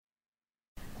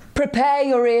Prepare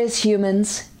your ears,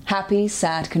 humans. Happy,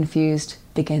 Sad, Confused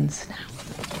begins now.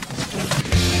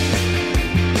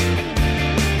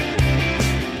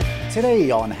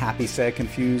 Today on Happy, Sad,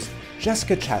 Confused,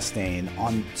 Jessica Chastain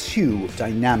on two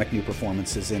dynamic new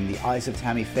performances in The Eyes of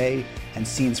Tammy Faye and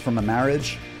Scenes from a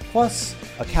Marriage, plus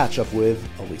a catch-up with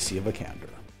Alicia Vikander.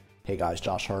 Hey guys,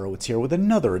 Josh Horowitz here with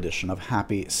another edition of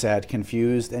Happy, Sad,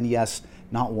 Confused, and yes,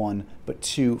 not one, but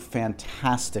two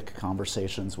fantastic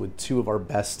conversations with two of our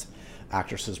best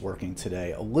actresses working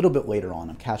today. A little bit later on,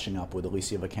 I'm catching up with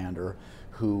Alicia Vikander,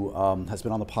 who has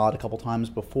been on the pod a couple times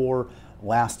before.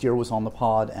 Last year was on the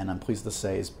pod, and I'm pleased to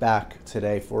say is back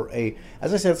today for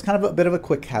as I said, it's kind of a bit of a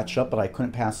quick catch-up, but I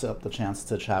couldn't pass up the chance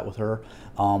to chat with her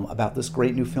about this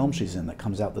great new film she's in that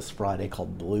comes out this Friday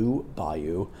called Blue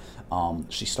Bayou.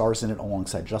 She stars in it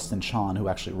alongside Chastain, who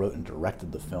actually wrote and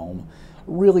directed the film.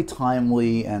 Really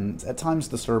timely and at times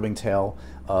disturbing tale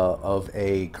of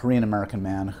a Korean-American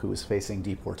man who is facing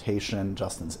deportation.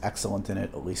 Justin's excellent in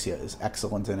it. Alicia is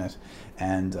excellent in it,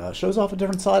 and shows off a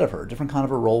different side of her, a different kind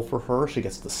of a role for her. She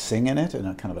gets to sing in it in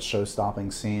a kind of a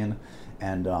show-stopping scene.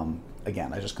 And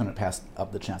again, I just couldn't pass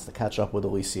up the chance to catch up with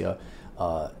Alicia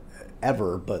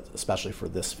ever, but especially for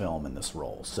this film and this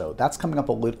role. So that's coming up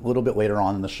a little bit later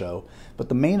on in the show. But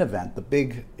the main event, the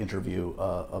big interview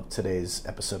of today's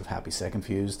episode of Happy, Sad,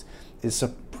 Confused is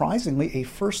surprisingly a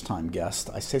first-time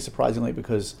guest. I say surprisingly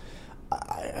because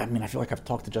I mean, I feel like I've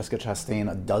talked to Jessica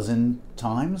Chastain a dozen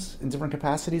times in different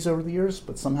capacities over the years,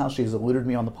 but somehow she has eluded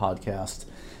me on the podcast.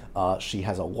 She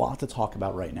has a lot to talk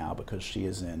about right now because she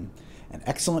is in an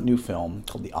excellent new film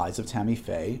called The Eyes of Tammy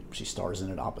Faye. She stars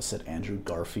in it opposite Andrew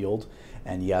Garfield.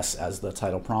 And yes, as the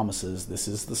title promises, this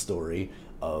is the story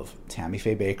of Tammy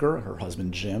Faye Bakker, her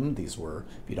husband Jim. These were,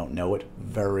 if you don't know it,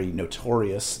 very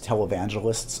notorious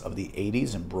televangelists of the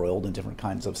 80s, embroiled in different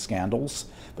kinds of scandals.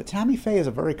 But Tammy Faye is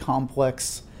a very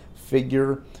complex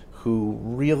figure who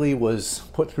really was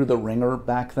put through the ringer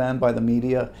back then by the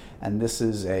media. And this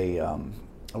is a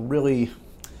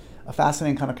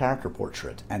fascinating kind of character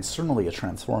portrait, and certainly a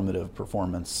transformative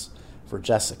performance for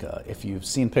Jessica. If you've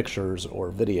seen pictures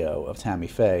or video of Tammy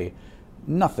Faye,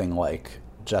 nothing like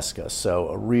Jessica. So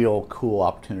a real cool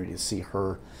opportunity to see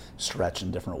her stretch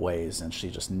in different ways, and she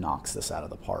just knocks this out of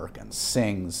the park and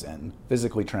sings and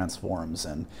physically transforms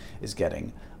and is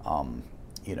getting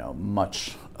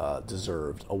much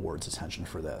deserved awards attention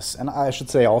for this. And I should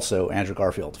say also Andrew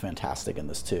Garfield, fantastic in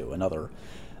this too. Another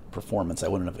performance I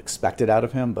wouldn't have expected out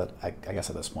of him, but I guess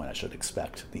at this point I should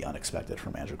expect the unexpected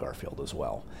from Andrew Garfield as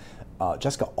well.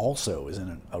 Jessica also is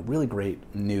in a really great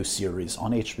new series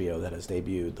on HBO that has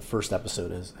debuted. The first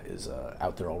episode is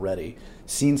out there already,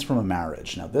 Scenes from a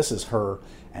Marriage. Now this is her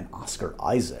and Oscar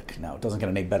Isaac. Now it doesn't get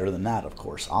any better than that, of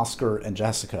course. Oscar and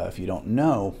Jessica, if you don't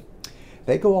know,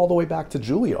 they go all the way back to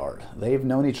Juilliard. They've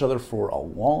known each other for a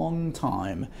long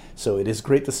time, so it is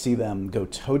great to see them go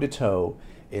toe-to-toe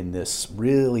in this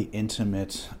really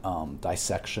intimate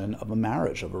dissection of a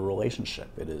marriage, of a relationship.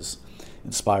 It is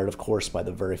inspired, of course, by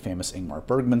the very famous Ingmar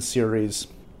Bergman series,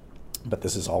 but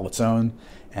this is all its own.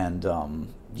 And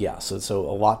so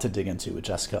a lot to dig into with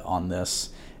Jessica on this.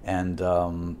 And,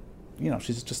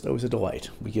 she's just always a delight.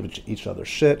 We give each other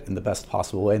shit in the best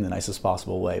possible way, in the nicest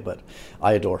possible way, but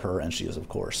I adore her, and she is, of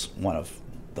course, one of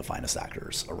the finest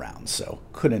actors around. So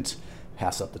couldn't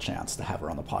pass up the chance to have her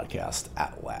on the podcast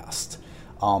at last.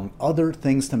 Other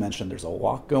things to mention, there's a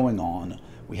lot going on.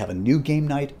 We have a new game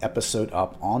night episode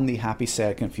up on the Happy,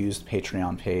 Sad, Confused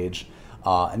Patreon page.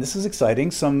 And this is exciting.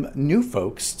 Some new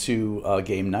folks to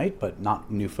game night, but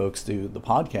not new folks to the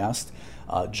podcast.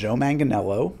 Joe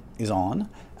Manganiello is on,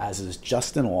 as is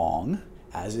Justin Long,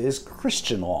 as is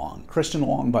Christian Long. Christian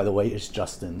Long, by the way, is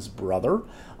Justin's brother.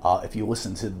 If you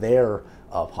listen to their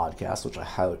podcast, which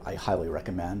I highly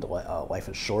recommend, Life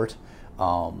is Short,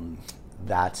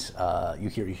 that you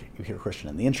hear Christian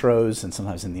in the intros and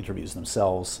sometimes in the interviews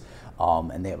themselves,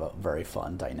 and they have a very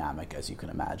fun dynamic, as you can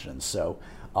imagine. So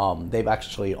they've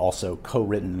actually also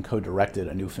co-written and co-directed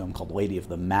a new film called Lady of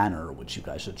the Manor, which you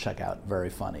guys should check out. Very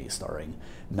funny, starring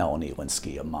Melanie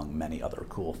Linsky, among many other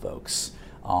cool folks.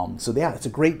 It's a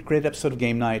great episode of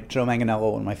Game Night. Joe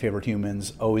Manganiello, one of my favorite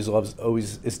humans, always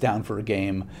is down for a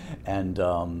game, and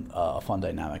a fun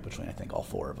dynamic between, I think, all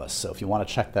four of us. So if you want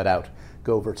to check that out,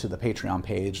 go over to the Patreon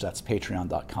page. That's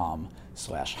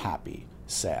patreon.com/happy,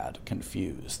 sad,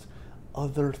 confused.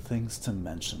 Other things to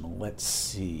mention. Let's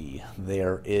see.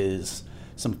 There is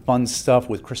some fun stuff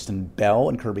with Kristen Bell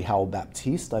and Kirby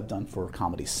Howell-Baptiste I've done for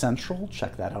Comedy Central.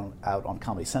 Check that out on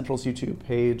Comedy Central's YouTube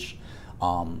page.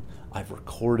 I've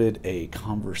recorded a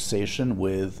conversation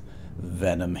with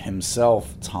Venom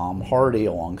himself, Tom Hardy,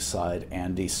 alongside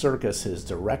Andy Serkis, his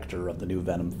director of the new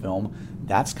Venom film.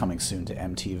 That's coming soon to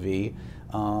MTV.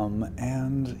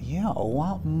 And yeah, a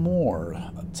lot more.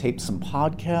 Taped some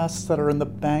podcasts that are in the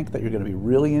bank that you're going to be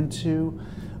really into.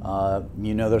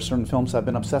 There's certain films I've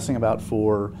been obsessing about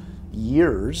for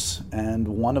years, and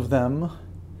one of them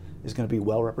is going to be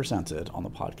well represented on the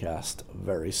podcast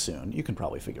very soon. You can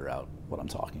probably figure out what I'm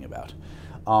talking about.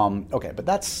 Okay, but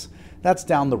that's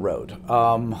down the road.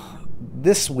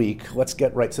 This week, let's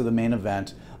get right to the main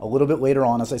event. A little bit later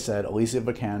on, as I said, Alicia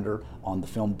Vikander on the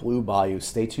film Blue Bayou.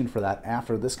 Stay tuned for that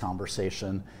after this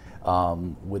conversation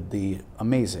with the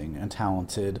amazing and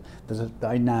talented, the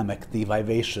dynamic, the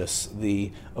vivacious,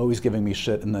 the always giving me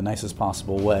shit in the nicest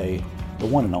possible way, the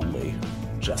one and only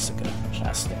Jessica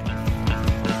Chastain.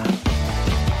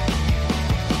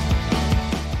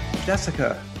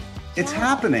 Jessica, it's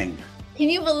happening. Can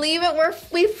you believe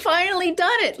it? We've finally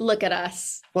done it. Look at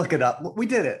us. Look it up. We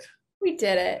did it. We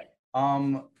did it.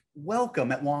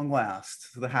 Welcome at long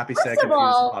last to the Happy First Sad of Confused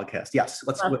all, podcast. Yes,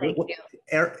 let's thank you.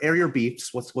 air your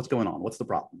beefs. What's going on? What's the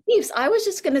problem? Beefs, I was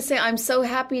just going to say I'm so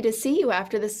happy to see you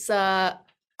after this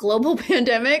global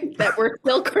pandemic that we're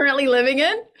still currently living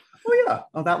in. Oh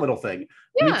yeah, that little thing.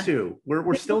 Yeah. Me too.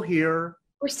 We're still here.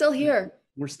 We're still here.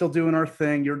 We're still doing our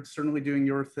thing. You're certainly doing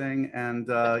your thing, and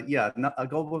a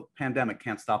global pandemic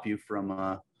can't stop you from.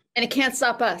 And it can't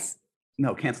stop us.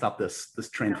 No, can't stop this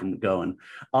train from going.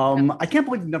 I can't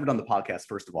believe you've never done the podcast,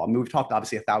 first of all. I mean, we've talked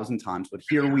obviously 1,000 times, but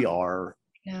here we are.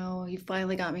 No, you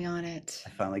finally got me on it. I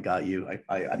finally got you.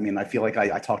 I mean, I feel like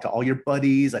I talked to all your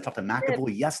buddies. I talked to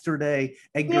McAvoy yesterday.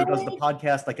 Edgar does the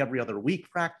podcast like every other week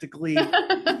practically.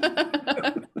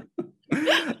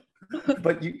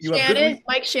 But you have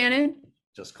Mike Shannon.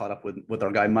 Just caught up with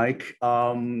our guy Mike.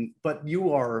 But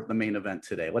you are the main event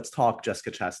today. Let's talk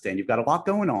Jessica Chastain. You've got a lot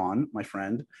going on, my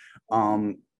friend.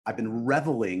 I've been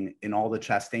reveling in all the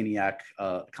Chastainiac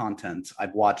content.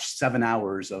 I've watched 7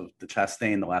 hours of the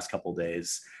Chastain the last couple of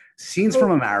days. Scenes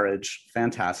from a Marriage,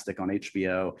 fantastic on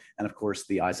HBO, and of course,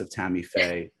 The Eyes of Tammy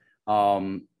Faye.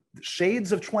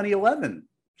 Shades of 2011,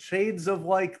 shades of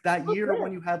like that year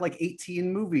when you had like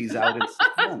 18 movies out in 6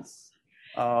 months.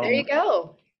 There you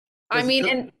go. I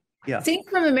mean, Scenes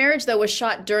from a Marriage, though, was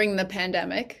shot during the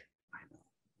pandemic.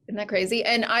 Isn't that crazy?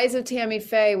 And Eyes of Tammy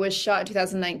Faye was shot in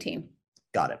 2019.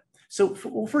 Got it. So,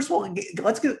 well, first of all,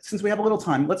 since we have a little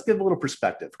time, let's give a little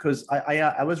perspective, because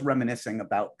I was reminiscing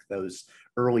about those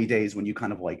early days when you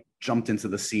kind of like jumped into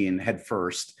the scene head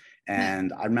first.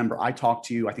 And I remember I talked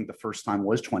to you, I think the first time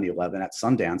was 2011 at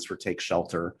Sundance for Take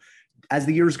Shelter. As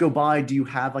the years go by, do you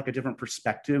have like a different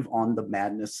perspective on the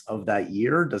madness of that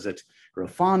year? Does it grow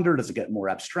fonder? Does it get more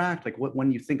abstract? Like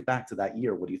when you think back to that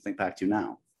year, what do you think back to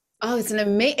now? Oh,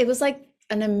 it was like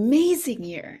an amazing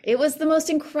year. It was the most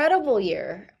incredible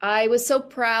year. I was so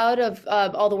proud of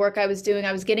all the work I was doing.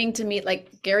 I was getting to meet,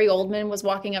 like, Gary Oldman was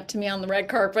walking up to me on the red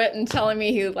carpet and telling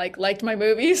me he liked my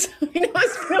movies.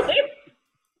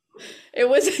 It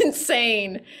was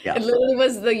insane. Yeah. It literally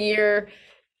was the year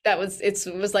it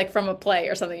was like from a play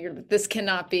or something. This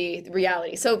cannot be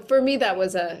reality. So for me, that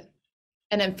was a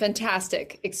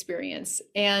fantastic experience.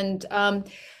 And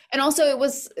also it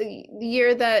was the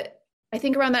year that I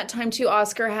think around that time too,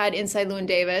 Oscar had Inside Llewyn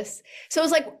Davis. So it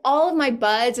was like all of my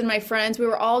buds and my friends, we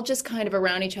were all just kind of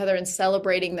around each other and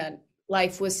celebrating that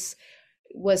life was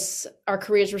our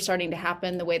careers were starting to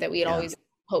happen the way that we had always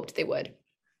hoped they would.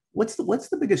 What's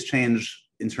the biggest change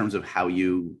in terms of how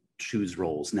you choose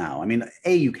roles now? I mean,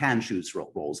 you can choose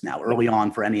roles now. Early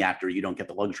on, for any actor, you don't get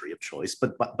the luxury of choice,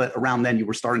 but around then you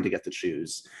were starting to get to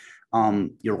choose.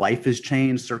 Your life has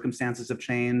changed, circumstances have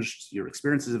changed, your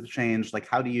experiences have changed. Like,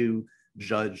 how do you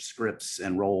judge scripts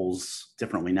and roles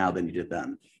differently now than you did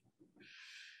then?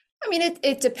 I mean,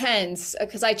 it depends,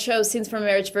 because I chose Scenes from a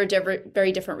Marriage for a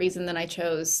very different reason than I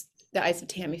chose The Eyes of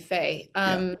Tammy Faye.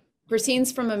 For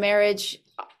Scenes from a Marriage,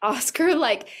 Oscar,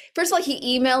 first of all,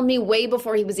 he emailed me way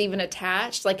before he was even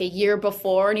attached, like a year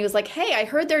before. And he was like, hey, I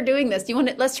heard they're doing this.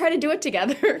 Let's try to do it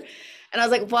together. And I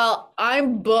was like, well,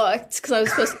 I'm booked, because I was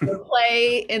supposed to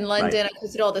play in London. Right. I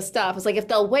supposed to do all this stuff. I was like, if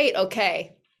they'll wait,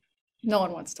 okay. No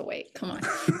one wants to wait. Come on.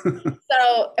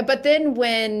 But then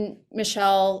when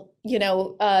Michelle,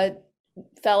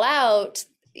 fell out,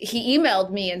 he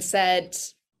emailed me and said,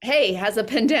 hey, has a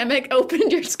pandemic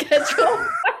opened your schedule?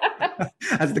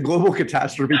 Has the global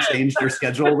catastrophe changed your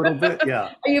schedule a little bit?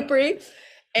 Yeah. Are you free?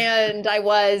 And I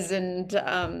was. And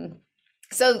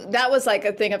so that was like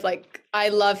a thing of like, I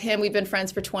love him. We've been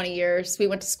friends for 20 years. We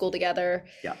went to school together.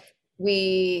 Yeah.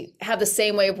 we have the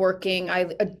same way of working.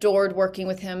 I adored working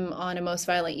with him on A Most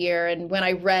Violent Year. And when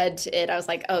I read it, I was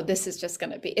like, oh, this is just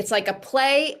going to be, it's like a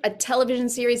play, a television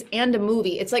series, and a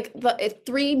movie. It's like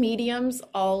three mediums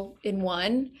all in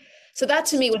one. So that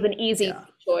to me was an easy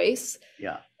choice.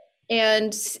 Yeah.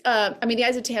 And I mean, The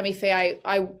Eyes of Tammy Faye,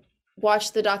 I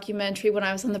watched the documentary when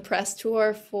I was on the press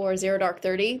tour for Zero Dark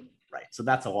 30. Right. So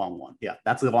that's a long one. Yeah.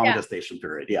 That's a long gestation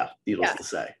period. Yeah. Needless to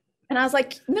say. And I was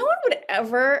like, no one would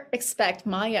ever expect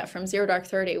Maya from Zero Dark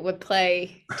 30 would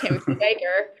play Tammy Faye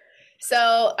Baker.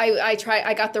 So I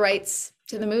got the rights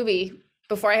to the movie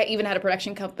before I even had a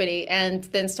production company, and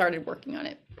then started working on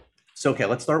it. So, okay,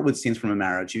 let's start with Scenes from a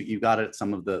Marriage. You got at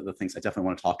some of the things I definitely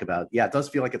want to talk about. Yeah, it does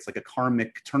feel like it's like a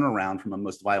karmic turnaround from A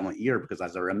Most Violent Year, because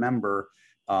as I remember,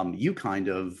 you kind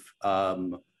of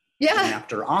went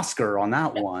after Oscar on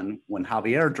that one when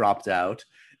Javier dropped out.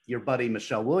 Your buddy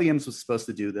Michelle Williams was supposed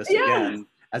to do this again,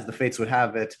 as the fates would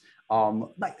have it.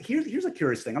 Like here's a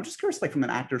curious thing. I'm just curious, like from an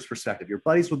actor's perspective, you're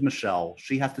buddies with Michelle.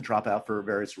 She has to drop out for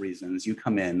various reasons. You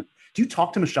come in. Do you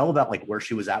talk to Michelle about like where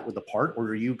she was at with the part, or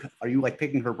are you like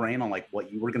picking her brain on like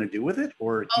what you were going to do with it,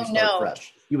 or do you start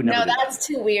fresh? You would never. No, that's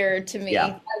too weird to me.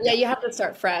 Yeah, you have to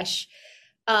start fresh.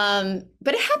 But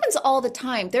it happens all the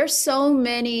time. There's so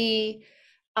many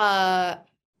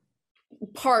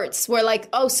parts where like,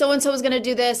 oh, so-and-so was going to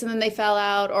do this and then they fell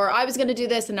out, or I was going to do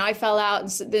this and I fell out,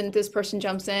 and so then this person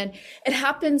jumps in. It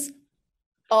happens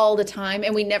all the time,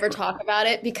 and we never talk about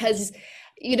it because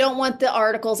you don't want the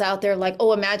articles out there like,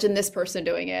 oh, imagine this person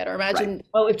doing it, or imagine,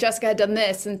 oh, if Jessica had done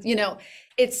this. And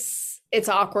it's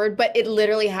awkward, but it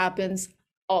literally happens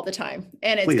all the time,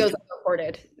 and it goes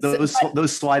unreported.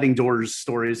 Those sliding doors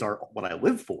stories are what I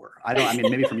live for. I mean,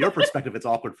 maybe from your perspective, it's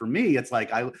awkward. For me, it's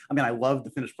like, I mean, I love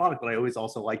the finished product, but I always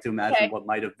also like to imagine what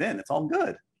might have been. It's all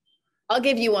good. I'll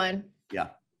give you one. Yeah.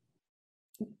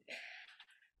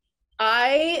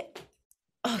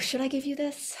 Should I give you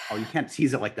this? Oh, you can't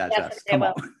tease it like that, Jess. Come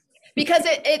on. Because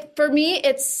it for me,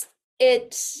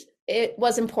 it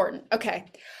was important. Okay.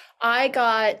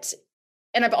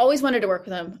 And I've always wanted to work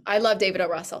with him. I love David O.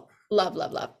 Russell. Love,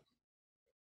 love, love.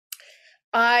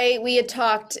 We had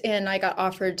talked, and I got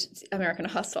offered American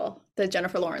Hustle, the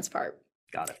Jennifer Lawrence part.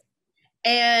 Got it.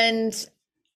 And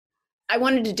I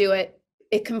wanted to do it.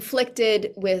 It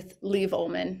conflicted with Liv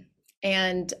Ullmann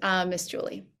and Miss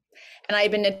Julie. And I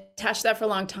had been attached to that for a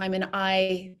long time, and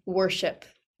I worship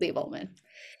Liv Ullmann.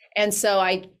 And so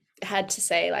I had to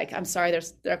say, like, I'm sorry,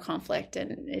 there's a conflict,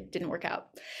 and it didn't work out.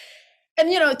 And,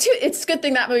 it's a good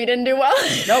thing that movie didn't do well.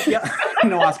 Nope. Yeah.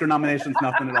 No Oscar nominations,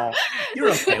 nothing at all. You're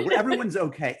okay. Everyone's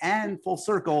okay. And full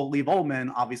circle, Liv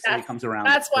Ullmann obviously comes around.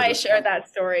 That's why I shared that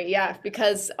story. Yeah.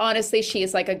 Because honestly, she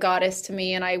is like a goddess to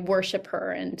me, and I worship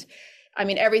her. And I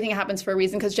mean, everything happens for a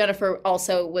reason, because Jennifer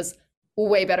also was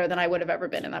way better than I would have ever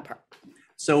been in that part.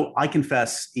 So I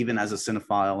confess, even as a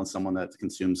cinephile and someone that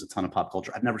consumes a ton of pop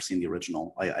culture, I've never seen the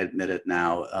original. I admit it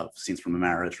now. Scenes from a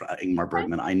Marriage, Ingmar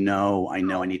Bergman. I know. I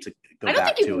need to go back to it. I don't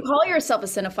think you can call yourself a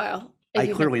cinephile.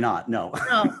 Clearly not. No.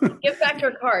 Give back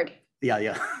your card.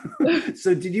 Yeah.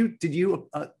 So did you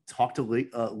talk to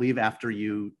Liv after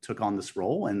you took on this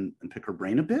role and pick her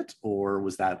brain a bit, or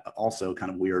was that also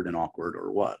kind of weird and awkward,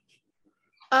 or what?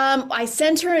 I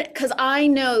sent her, because I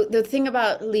know the thing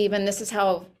about Liv, and this is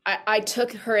how I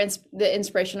took the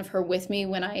inspiration of her with me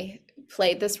when I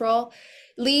played this role.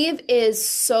 Liv is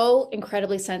so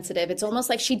incredibly sensitive. It's almost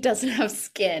like she doesn't have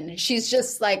skin. She's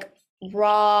just like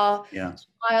raw,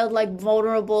 childlike,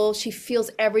 vulnerable. She feels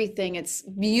everything. It's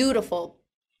beautiful.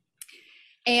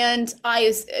 And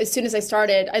as soon as I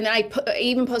started, and I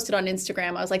even posted on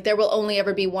Instagram, I was like, there will only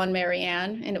ever be one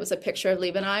Marianne. And it was a picture of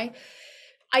Liv and I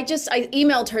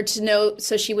emailed her to know,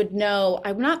 so she would know,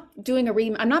 I'm not doing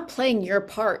I'm not playing your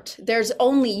part. There's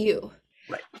only you.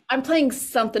 Right. I'm playing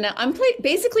something else. I'm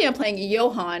playing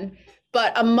Johan,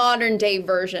 but a modern day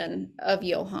version of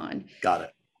Johan. Got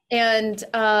it. And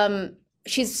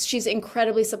she's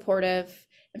incredibly supportive.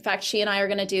 In fact, she and I are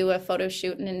going to do a photo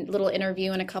shoot and a little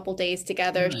interview in a couple days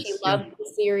together. Nice. She loves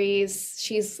the series.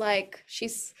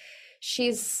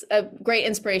 She's a great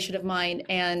inspiration of mine,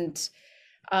 and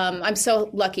I'm so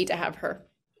lucky to have her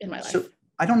in my life. So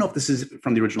I don't know if this is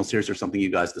from the original series or something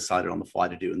you guys decided on the fly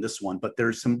to do in this one, but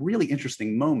there's some really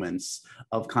interesting moments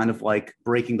of kind of like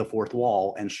breaking the fourth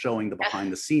wall and showing the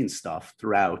behind the scenes stuff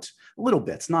throughout, little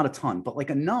bits, not a ton, but like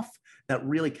enough that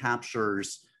really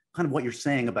captures kind of what you're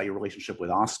saying about your relationship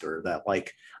with Oscar, that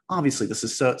like, obviously this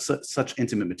is such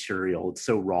intimate material. It's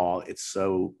so raw. It's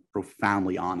so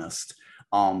profoundly honest.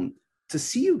 to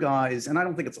see you guys, and I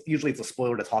don't think it's a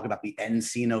spoiler to talk about the end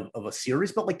scene of a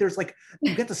series, but like there's like,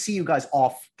 you get to see you guys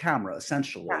off camera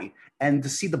essentially, and to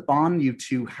see the bond you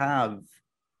two have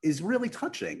is really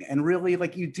touching, and really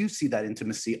like you do see that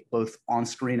intimacy both on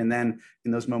screen and then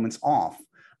in those moments off.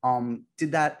 How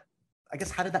did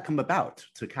that come about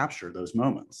to capture those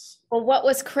moments? Well, what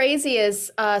was crazy is,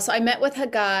 so I met with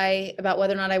Hagai about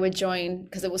whether or not I would join,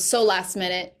 because it was so last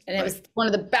minute, and it was one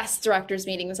of the best directors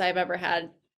meetings I've ever had.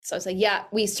 So I was like, yeah,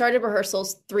 we started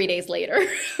rehearsals 3 days later.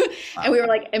 And we were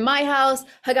like in my house,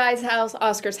 Hagai's house,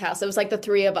 Oscar's house. It was like the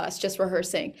three of us just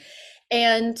rehearsing.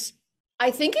 And I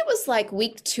think it was like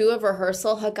week 2 of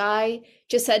rehearsal, Hagai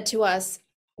just said to us,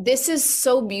 this is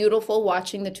so beautiful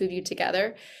watching the two of you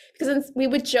together. Because we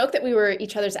would joke that we were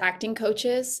each other's acting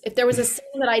coaches. If there was a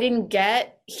scene that I didn't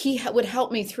get, he would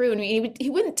help me through. And he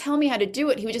wouldn't tell me how to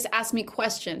do it. He would just ask me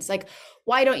questions like,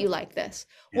 why don't you like this?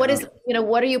 What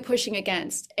are you pushing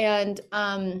against? And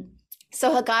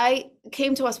so Hagai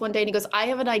came to us one day and he goes, I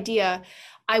have an idea.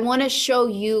 I want to show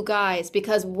you guys,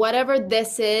 because whatever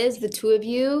this is, the two of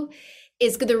you,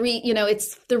 is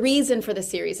it's the reason for the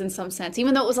series in some sense,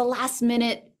 even though it was a last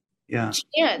minute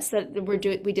chance that we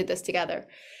did this together.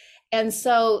 And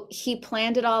so he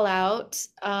planned it all out.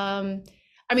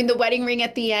 The wedding ring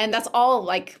at the end, that's all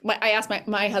like, I asked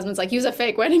my husband's like, use a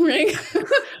fake wedding ring.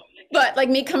 But like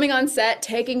me coming on set,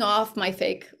 taking off my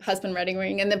fake husband wedding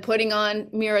ring and then putting on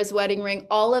Mira's wedding ring,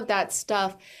 all of that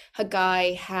stuff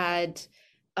Hagai had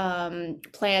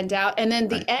planned out. And then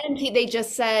the end, they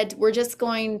just said, we're just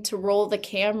going to roll the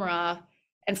camera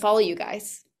and follow you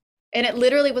guys. And it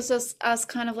literally was just us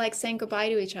kind of like saying goodbye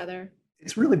to each other.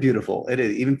 It's really beautiful. It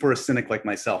is, even for a cynic like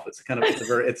myself.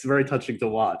 It's very touching to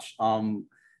watch.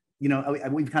 We've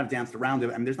kind of danced around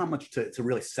it. I mean, there's not much to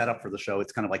really set up for the show.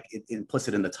 It's kind of like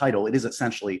implicit in the title. It is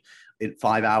essentially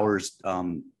 5 hours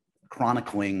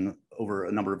chronicling over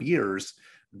a number of years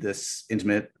this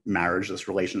intimate marriage, this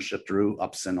relationship through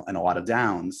ups and a lot of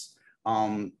downs.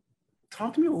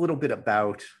 Talk to me a little bit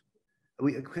about.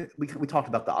 We talked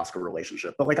about the Oscar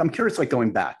relationship, but like I'm curious, like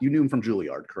going back, you knew him from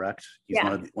Juilliard, correct? He's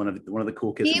one of the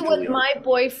cool kids. He was my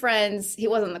boyfriend's. He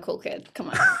wasn't the cool kid.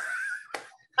 Come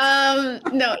on.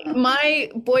 No, my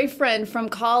boyfriend from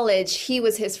college, he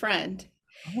was his friend.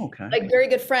 Oh, okay. Like very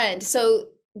good friend. So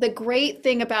the great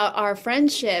thing about our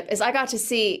friendship is I got to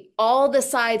see all the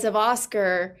sides of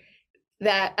Oscar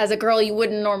that as a girl you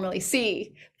wouldn't normally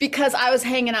see because I was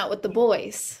hanging out with the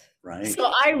boys. Right.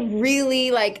 So I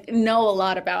really know a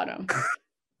lot about him.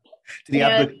 Did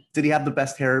he have the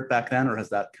best hair back then, or has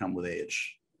that come with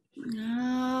age?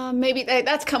 Maybe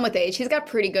that's come with age. He's got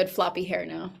pretty good floppy hair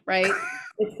now, right?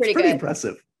 It's pretty good.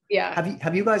 Impressive. Yeah.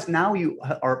 Have you guys, now you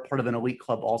are part of an elite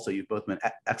club also, you've both been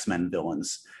X-Men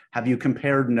villains. Have you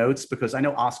compared notes? Because I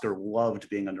know Oscar loved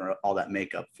being under all that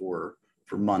makeup for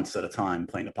months at a time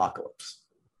playing Apocalypse.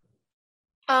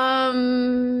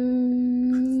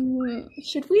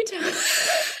 Should we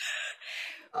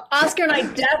Oscar and I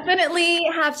definitely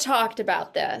have talked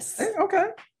about this. Okay.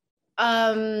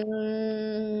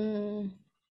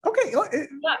 Okay.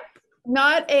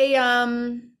 Not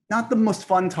the most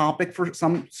fun topic for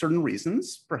some certain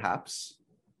reasons, perhaps.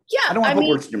 Yeah. I don't want to put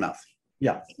words in your mouth.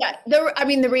 Yeah. Yeah.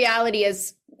 The reality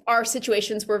is our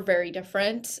situations were very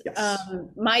different. Yes.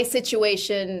 My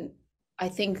situation, I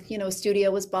think, a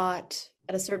studio was bought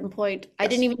at a certain point. Yes. I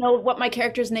didn't even know what my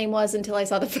character's name was until I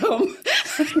saw the film.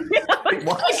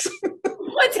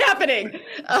 What's happening?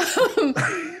 So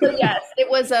yes, it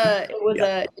was a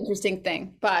interesting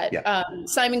thing. But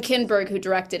Simon Kinberg, who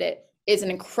directed it, is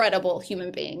an incredible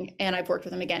human being, and I've worked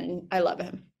with him again. And I love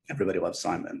him. Everybody loves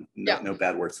Simon. No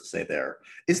bad words to say there.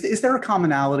 Is there a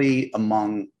commonality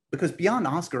among, because beyond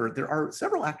Oscar, there are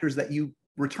several actors that you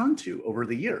return to over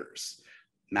the years?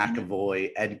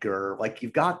 McAvoy, Edgar, like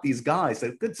you've got these guys,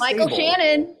 a good Michael stable.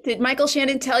 Shannon. Did Michael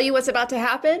Shannon tell you what's about to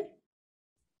happen?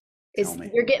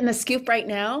 You're getting the scoop right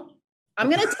now? I'm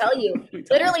going to tell you.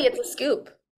 Literally, it's a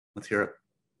scoop. Let's hear it.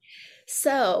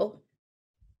 So,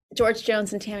 George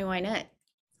Jones and Tammy Wynette.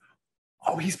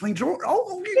 Oh, he's playing George.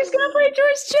 He's going to play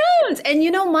George Jones. And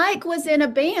Mike was in a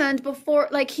band before,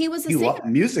 he was a singer.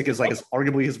 Music is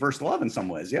arguably his first love in some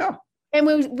ways, yeah. And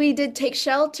when we did Take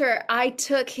Shelter, I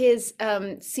took his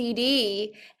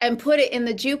CD and put it in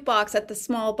the jukebox at the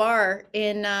small bar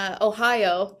in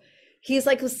Ohio. He's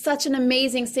such an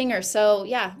amazing singer. So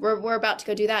yeah, we're about to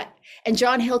go do that. And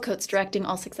John Hillcoat's directing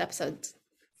all 6 episodes.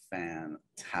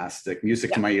 Fantastic.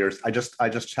 Music to my ears. I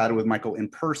just chatted with Michael in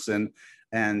person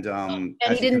And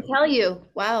he didn't tell you.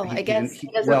 Wow. I guess he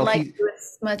doesn't like you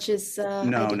as much as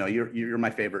no, you're my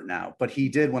favorite now. But he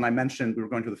did, when I mentioned we were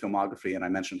going through the filmography and I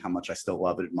mentioned how much I still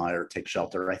love and admire Take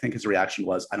Shelter, I think his reaction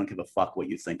was, I don't give a fuck what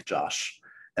you think, Josh.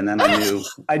 And then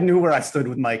I knew where I stood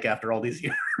with Mike after all these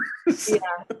years.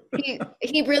 Yeah.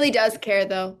 He really does care,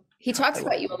 though. He talks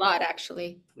about you a lot,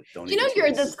 actually. You know,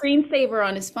 you're the screensaver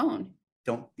on his phone.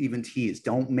 Don't even tease.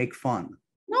 Don't make fun.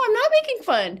 No, I'm not making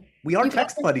fun. We are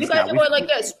text buddies now. You guys are like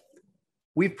this.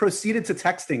 We've proceeded to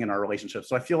texting in our relationship,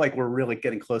 so I feel like we're really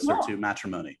getting closer to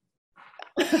matrimony.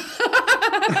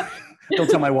 Don't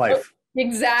tell my wife.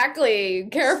 Exactly.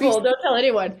 Careful. Don't tell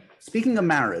anyone. Speaking of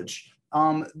marriage,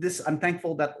 I'm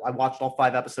thankful that I watched all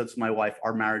 5 episodes with my wife.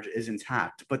 Our marriage is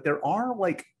intact, but there are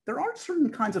certain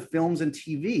kinds of films and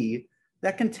TV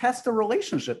that can test a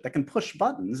relationship, that can push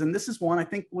buttons. And this is one, I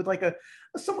think, with like a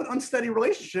somewhat unsteady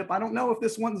relationship. I don't know if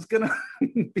this one's going to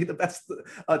be the best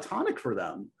tonic for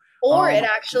them. Or it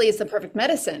actually is the perfect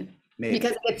medicine. Maybe.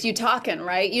 Because it gets you talking,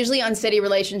 right? Usually unsteady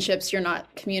relationships, you're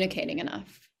not communicating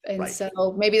enough. And so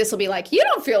maybe this will be like, you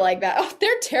don't feel like that. Oh,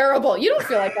 they're terrible. You don't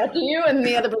feel like that, do you? And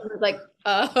the other person's like,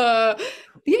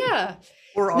 yeah.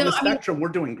 Or on the spectrum, we're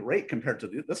doing great compared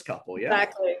to this couple. Yeah.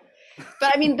 Exactly.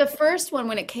 But I mean, the first one,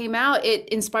 when it came out, it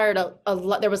inspired a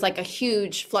lot. There was like a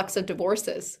huge flux of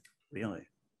divorces. Really?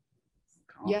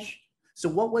 Gosh. Yeah. So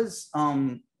what was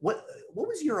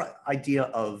your idea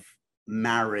of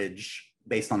marriage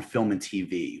based on film and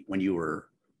TV when you were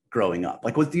growing up?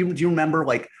 Like, do you remember,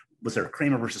 like, was there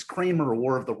Kramer versus Kramer or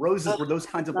War of the Roses? Were those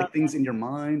kinds of like things in your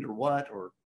mind, or what?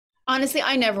 Or honestly,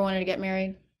 I never wanted to get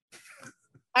married.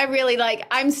 I really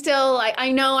I'm still like,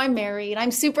 I know I'm married.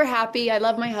 I'm super happy. I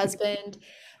love my husband,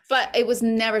 but it was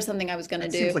never something I was going to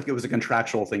do. It seems like it was a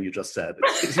contractual thing you just said.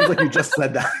 It seems like you just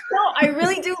said that. No, I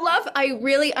really do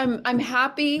I'm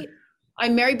happy.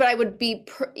 I'm married, but I would be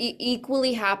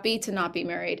equally happy to not be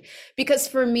married, because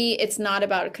for me, it's not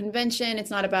about a convention. It's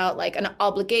not about like an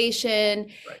obligation.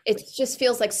 Right. It just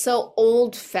feels like so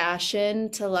old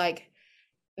fashioned to like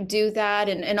do that.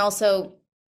 And also,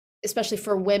 especially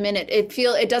for women,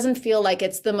 it doesn't feel like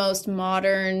it's the most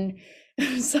modern.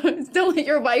 So don't let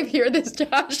your wife hear this,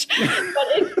 Josh. But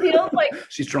it feels like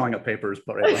she's drawing up papers,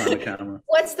 but right behind the camera.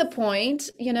 What's the point,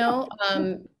 you know?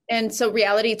 And so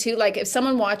reality too, like if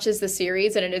someone watches the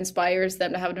series and it inspires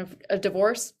them to have a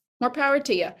divorce, more power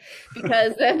to you,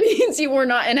 because that means you were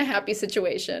not in a happy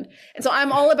situation. And so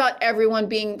I'm all about everyone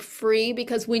being free,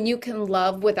 because when you can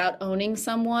love without owning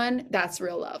someone, that's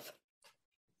real love.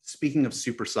 Speaking of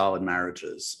super solid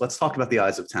marriages, let's talk about The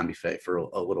Eyes of Tammy Faye for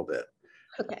a little bit.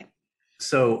 Okay.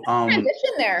 So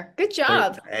transition there. Good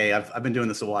job. Hey, I've been doing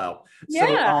this a while.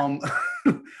 Yeah.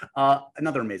 So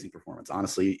another amazing performance.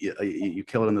 Honestly, you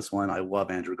killed in this one. I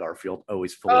love Andrew Garfield.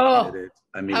 Always fully credited.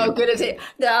 I mean, how good is he?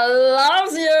 That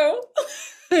loves you.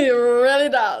 He really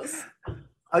does.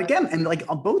 Again, and like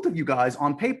both of you guys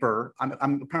on paper,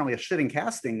 I'm apparently a shitting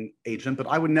casting agent, but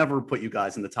I would never put you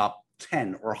guys in the top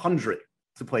 10 or 100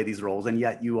 to play these roles, and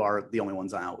yet you are the only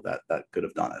ones out that could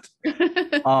have done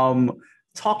it.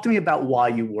 Talk to me about why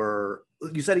you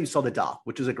said you saw the doc,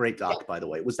 which is a great doc, by the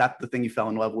way. Was that the thing you fell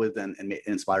in love with and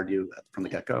inspired you from the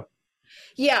get-go?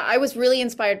 Yeah, I was really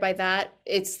inspired by that.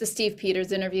 It's the Steve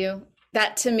Peters interview.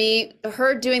 That to me,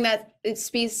 her doing that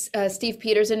Steve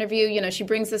Peters interview, you know, she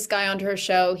brings this guy onto her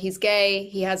show. He's gay,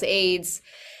 he has AIDS.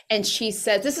 And she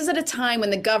says, this is at a time when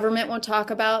the government won't talk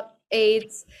about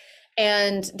AIDS.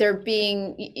 And they're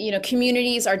being, you know,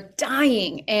 communities are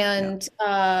dying, and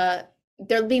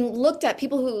they're being looked at,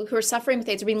 people who are suffering with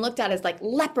AIDS are being looked at as like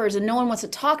lepers, and no one wants to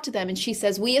talk to them. And she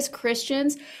says, we as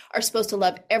Christians are supposed to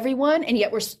love everyone, and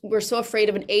yet we're so afraid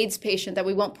of an AIDS patient that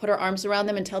we won't put our arms around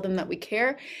them and tell them that we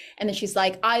care. And then she's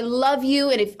like, I love you,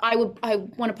 and if I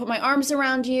want to put my arms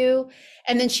around you.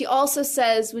 And then she also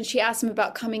says, when she asked him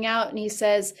about coming out, and he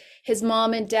says his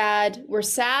mom and dad were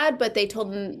sad, but they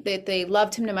told him that they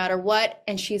loved him no matter what.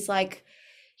 And she's like,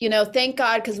 you know, thank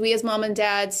God, because we as mom and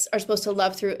dads are supposed to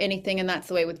love through anything, and that's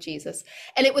the way with Jesus.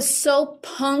 And it was so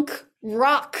punk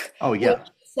rock. Oh, yeah. What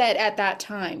she said at that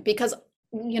time, because,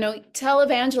 you know,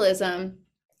 televangelism,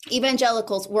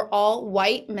 evangelicals were all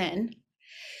white men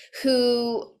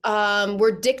who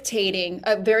were dictating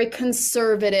a very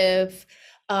conservative,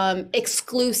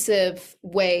 exclusive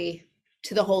way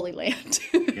to the Holy Land.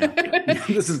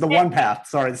 This is the one path.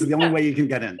 Sorry, this is the only way you can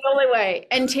get in. The only way.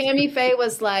 And Tammy Faye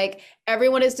was like,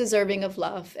 everyone is deserving of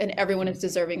love, and everyone is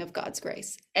deserving of God's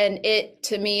grace. And it,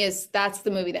 to me, that's the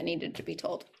movie that needed to be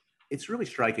told. It's really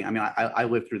striking. I mean, I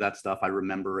lived through that stuff. I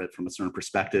remember it from a certain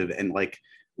perspective, and like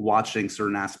watching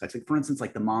certain aspects, like for instance,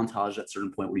 like the montage at a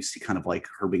certain point where you see kind of like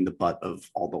her being the butt of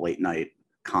all the late night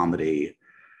comedy.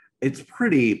 It's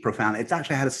pretty profound. It's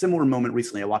actually had a similar moment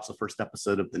recently. I watched the first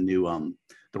episode of the new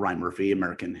the Ryan Murphy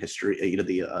American History,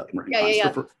 the American Crime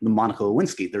Story for the Monica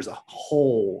Lewinsky. There's a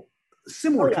whole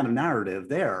similar kind of narrative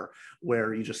there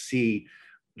where you just see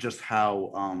just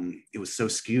how it was so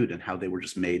skewed and how they were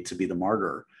just made to be the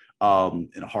martyr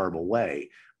in a horrible way.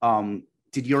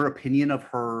 Did your opinion of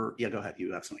her? Yeah, go ahead.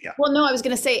 You have something. Yeah. Well, no, I was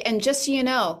going to say, and just so you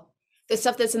know, the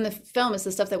stuff that's in the film is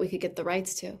the stuff that we could get the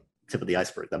rights to. Tip of the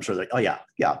iceberg. I'm sure. Oh yeah,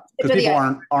 because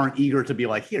people aren't eager to be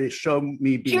like, here, show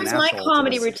me being. Here's my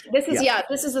comedy routine. This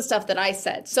is the stuff that I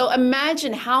said. So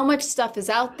imagine how much stuff is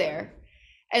out there,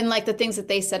 and like the things that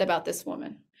they said about this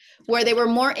woman, where they were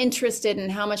more interested in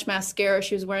how much mascara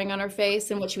she was wearing on her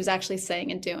face and what she was actually saying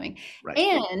and doing. Right.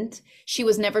 And she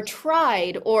was never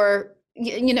tried, or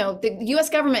the U.S.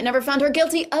 government never found her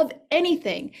guilty of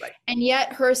anything. Right. And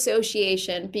yet her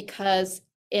association, because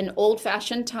in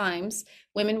old-fashioned times,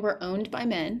 women were owned by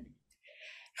men,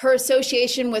 her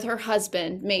association with her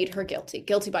husband made her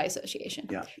guilty by association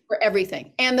for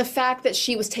everything. And the fact that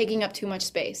she was taking up too much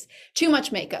space, too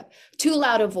much makeup, too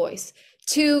loud a voice,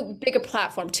 too big a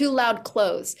platform, too loud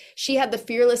clothes. She had the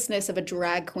fearlessness of a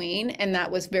drag queen, and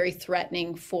that was very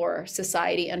threatening for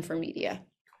society and for media.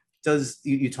 Does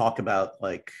you talk about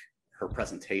like her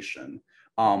presentation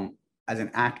as an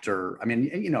actor? I mean,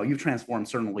 you've transformed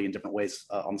certainly in different ways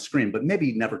on the screen, but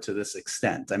maybe never to this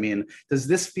extent. I mean, does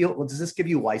this give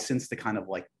you license to kind of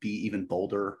like be even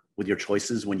bolder with your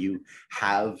choices when you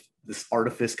have this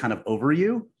artifice kind of over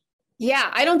you? Yeah,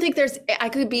 I don't think I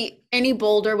could be any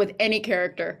bolder with any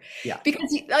character. Yeah.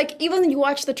 Because like, even when you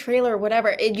watch the trailer or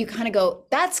whatever, you kind of go,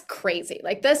 that's crazy.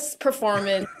 Like this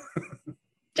performance,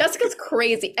 Jessica's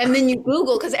crazy. And then you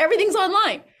Google, because everything's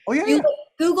online. Oh yeah. You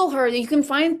Google her, you can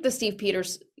find the Steve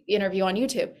Peters interview on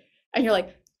YouTube. And you're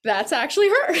like, that's actually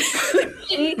her.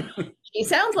 She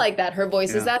sounds like that. Her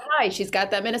voice is that high. She's got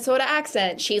that Minnesota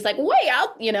accent. She's like way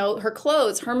out, her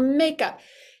clothes, her makeup.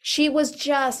 She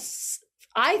was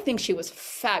I think she was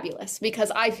fabulous,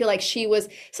 because I feel like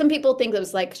some people think it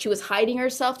was like she was hiding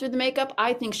herself through the makeup.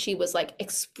 I think she was like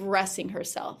expressing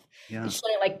herself. Yeah. She's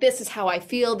like, this is how I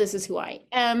feel. This is who I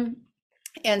am.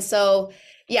 And so,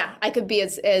 yeah, I could be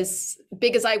as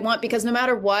big as I want, because no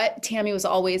matter what, Tammy was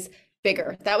always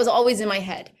bigger. That was always in my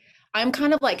head. I'm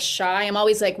kind of like shy. I'm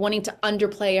always like wanting to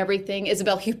underplay everything.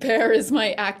 Isabelle Huppert is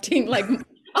my acting like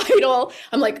idol.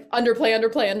 I'm like underplay.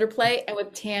 And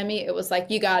with Tammy, it was like,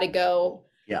 you got to go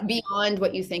beyond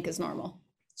what you think is normal.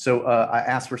 So I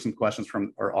asked for some questions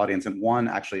from our audience, and one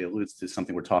actually alludes to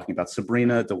something we're talking about.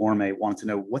 Sabrina Delorme wanted to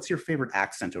know, what's your favorite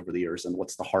accent over the years, and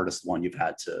what's the hardest one you've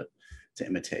had to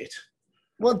imitate?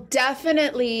 Well,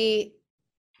 definitely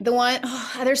the one,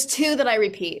 there's two that I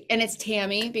repeat, and it's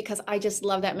Tammy, because I just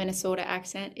love that Minnesota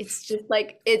accent. It's just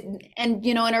like it, and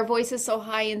and her voice is so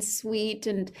high and sweet,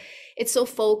 and it's so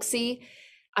folksy.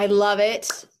 I love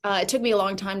it. It took me a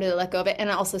long time to let go of it. And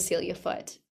also Celia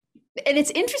Foote. And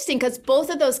it's interesting because both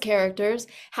of those characters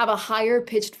have a higher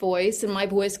pitched voice, and my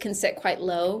voice can sit quite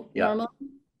low normally.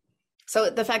 So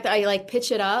the fact that I like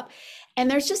pitch it up, and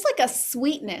there's just like a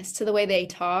sweetness to the way they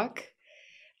talk.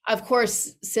 Of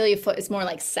course, Celia Foote is more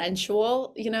like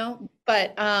sensual,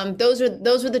 but those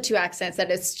were the two accents that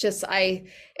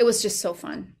it was just so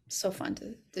fun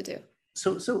to do.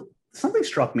 So something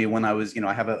struck me when I was,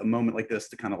 I have a moment like this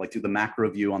to kind of like do the macro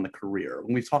view on the career.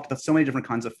 When we've talked about so many different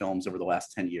kinds of films over the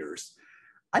last 10 years,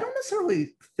 I don't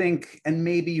necessarily think, and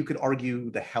maybe you could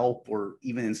argue The Help, or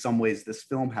even in some ways this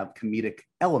film, have comedic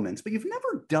elements, but you've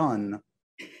never done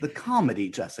the comedy,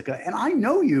 Jessica. And I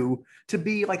know you to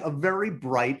be like a very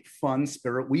bright, fun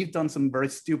spirit. We've done some very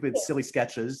stupid, silly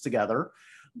sketches together.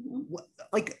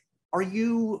 Like, are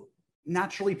you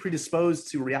naturally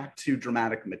predisposed to react to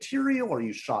dramatic material, or do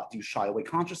you shy away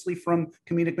consciously from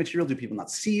comedic material? Do people not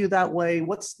see you that way?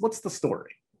 What's the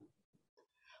story?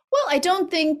 Well, I don't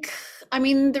think,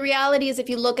 the reality is, if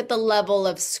you look at the level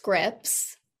of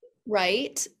scripts,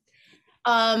 right?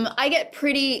 I get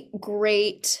pretty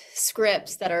great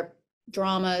scripts that are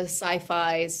dramas,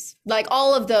 sci-fis, like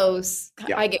all of those.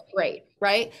 I get great,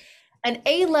 right? An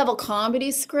A-level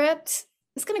comedy script,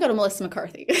 it's going to go to Melissa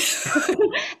McCarthy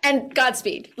and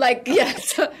Godspeed. Like,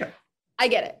 yes, I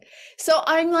get it. So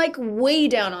I'm like way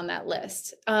down on that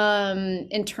list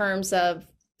in terms of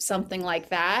something like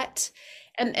that.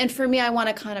 And for me, I want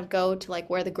to kind of go to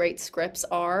like where the great scripts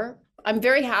are. I'm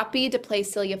very happy to play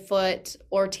Celia Foote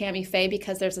or Tammy Faye,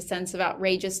 because there's a sense of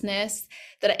outrageousness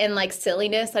and like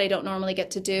silliness that I don't normally get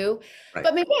to do. Right.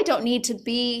 But maybe I don't need to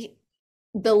be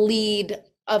the lead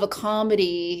of a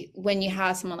comedy when you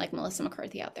have someone like Melissa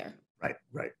McCarthy out there.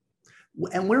 Right.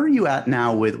 And where are you at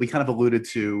now with, we kind of alluded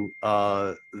to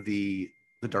the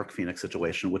the Dark Phoenix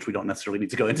situation, which we don't necessarily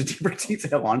need to go into deeper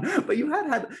detail on, but you've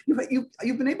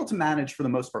been able to manage for the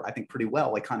most part, I think, pretty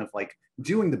well, like kind of like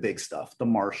doing the big stuff, The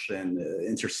Martian,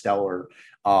 Interstellar,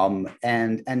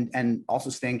 and also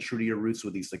staying true to your roots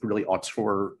with these like really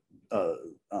auteur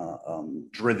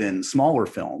driven smaller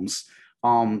films.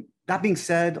 That being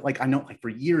said, like I know like for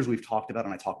years we've talked about,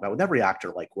 and I talk about with every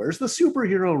actor, like where's the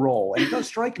superhero role? And it does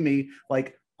strike me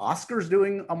like Oscar's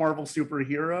doing a Marvel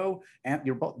superhero, and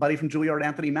your buddy from Juilliard,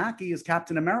 Anthony Mackie, is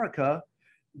Captain America.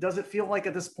 Does it feel like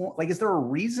at this point, like, is there a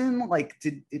reason? Like,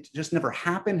 did it just never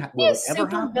happen? Will it ever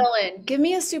happen? Villain. Give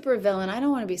me a super villain. I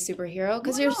don't want to be a superhero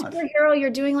because you're a superhero.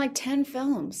 You're doing like 10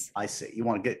 films. I see. You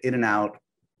want to get in and out.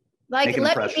 Like,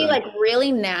 let me be like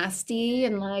really nasty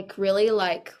and like really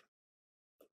like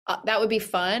that would be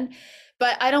fun,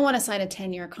 but I don't want to sign a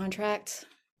 10-year contract.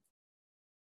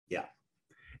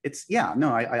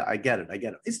 I get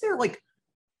it. Is there like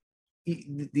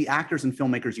the actors and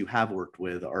filmmakers you have worked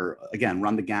with are, again,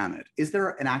 run the gamut. Is there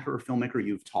an actor or filmmaker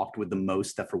you've talked with the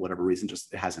most that for whatever reason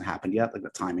just it hasn't happened yet, like the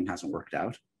timing hasn't worked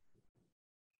out?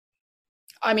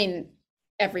 I mean,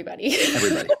 everybody,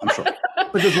 I'm sure.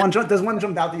 But does one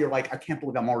jump out that you're like, I can't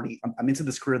believe I'm into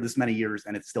this career this many years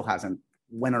and it still hasn't?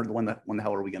 When the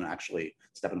hell are we going to actually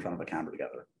step in front of a camera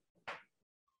together?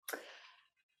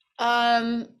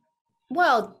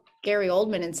 Well, Gary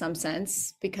Oldman in some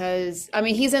sense, because I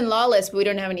mean, he's in Lawless, but we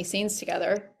don't have any scenes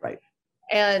together. Right.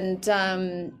 And I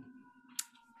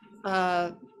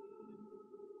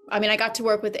mean, I got to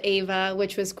work with Ava,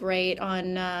 which was great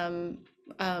on,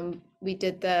 we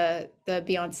did the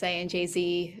Beyonce and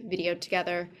Jay-Z video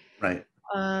together. Right.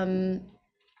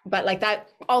 But like that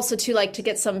also to like to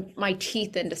get my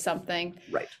teeth into something.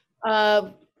 Right.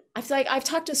 I feel like I've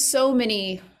talked to so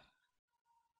many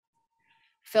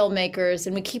filmmakers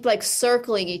and we keep like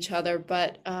circling each other,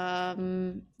 but I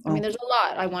mean, there's a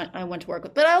lot I want to work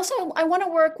with, but I want to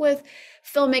work with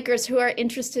filmmakers who are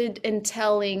interested in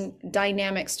telling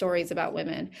dynamic stories about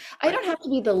women. Right. I don't have to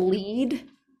be the lead.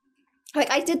 Like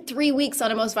I did 3 weeks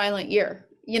on A Most Violent Year,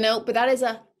 but that is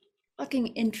a fucking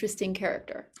interesting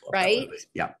character, right?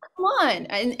 Yeah. Come on.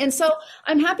 And so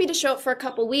I'm happy to show up for a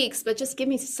couple weeks, but just give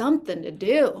me something to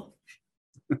do.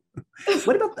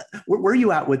 What about that? Where are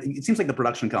you at with, it seems like the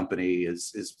production company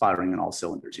is firing on all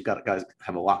cylinders. You've got guys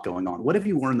have a lot going on. What have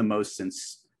you learned the most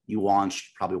since you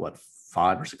launched probably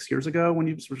 5 or 6 years ago when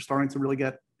you were starting to really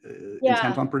get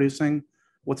intent on producing?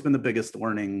 What's been the biggest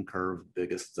learning curve,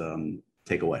 biggest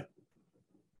takeaway?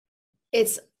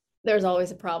 There's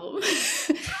always a problem.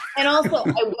 And also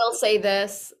I will say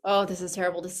this, this is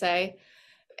terrible to say.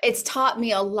 It's taught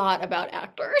me a lot about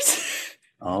actors.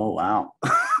 Oh, wow.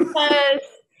 Because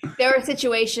there are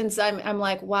situations I'm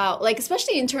like, wow, like,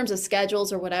 especially in terms of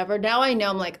schedules or whatever. Now I know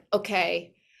I'm like,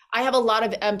 okay, I have a lot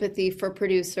of empathy for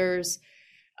producers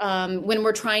when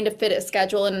we're trying to fit a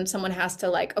schedule and someone has to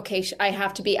like, okay, I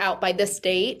have to be out by this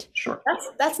date. Sure.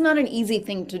 That's not an easy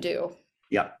thing to do.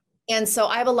 Yeah. And so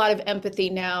I have a lot of empathy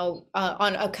now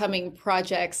on upcoming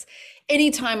projects.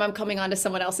 Anytime I'm coming onto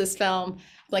someone else's film,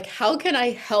 like, how can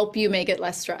I help you make it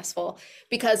less stressful?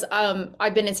 Because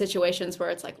I've been in situations where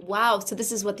it's like, wow, so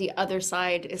this is what the other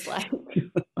side is like.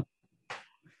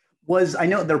 I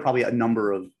know there are probably a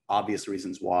number of obvious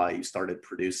reasons why you started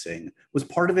producing. Was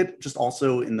part of it just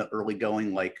also in the early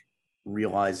going, like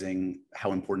realizing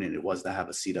how important it was to have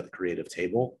a seat at the creative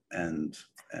table and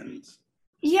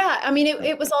Yeah, I mean,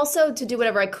 it was also to do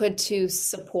whatever I could to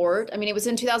support. I mean, it was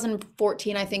in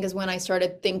 2014, I think, is when I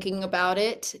started thinking about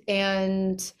it.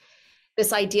 And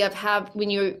this idea of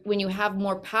when you have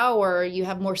more power, you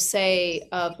have more say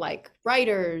of like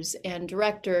writers and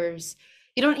directors.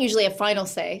 You don't usually have final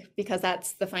say because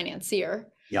that's the financier.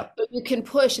 Yeah. But you can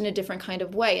push in a different kind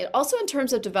of way. Also in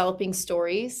terms of developing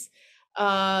stories,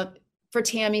 for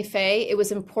Tammy Faye, it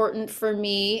was important for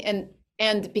me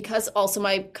and because also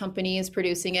my company is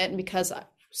producing it and because I'm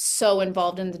so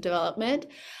involved in the development,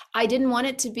 I didn't want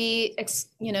it to be,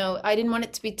 I didn't want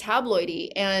it to be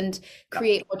tabloidy and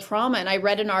create more trauma. And I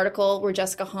read an article where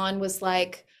Jessica Hahn was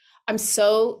like, I'm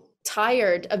so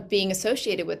tired of being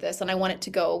associated with this and I want it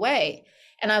to go away.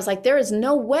 And I was like, there is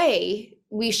no way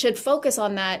we should focus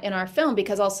on that in our film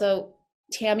because also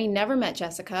Tammy never met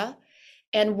Jessica.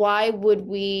 And why would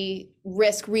we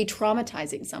risk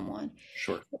re-traumatizing someone?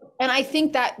 Sure. And I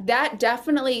think that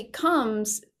definitely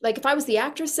comes, like if I was the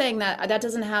actress saying that, that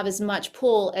doesn't have as much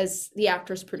pull as the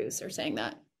actor's producer saying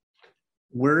that.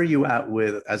 Where are you at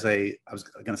with, I was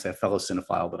going to say a fellow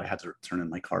cinephile, but I had to turn in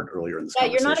my card earlier in this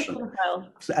conversation. You're not a cinephile.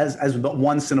 So as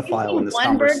one cinephile in this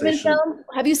conversation. Bergman film?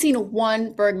 Have you seen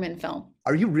one Bergman film?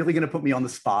 Are you really going to put me on the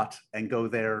spot and go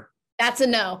there? That's a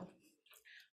no.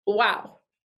 Wow.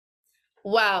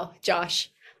 Wow, Josh.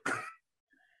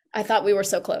 I thought we were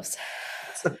so close.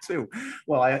 So too.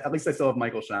 Well, at least I still have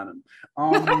Michael Shannon.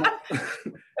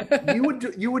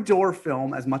 You adore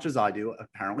film as much as I do,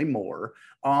 apparently more.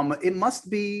 It must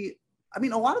be, I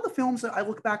mean, a lot of the films that I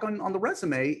look back on the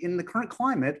resume in the current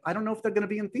climate, I don't know if they're going to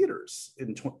be in theaters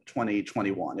in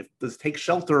 2021. Does Take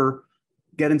Shelter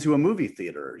get into a movie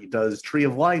theater? Does Tree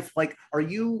of Life? Like,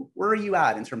 where are you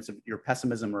at in terms of your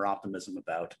pessimism or optimism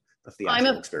about the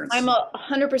theatrical experience? I'm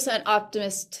 100%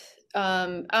 optimist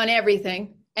on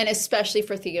everything, and especially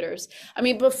for theaters. I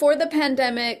mean, before the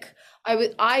pandemic,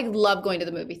 I love going to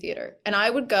the movie theater, and I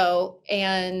would go,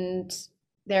 and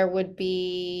there would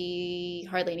be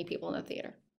hardly any people in the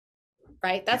theater,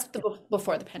 right? That's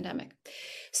before the pandemic.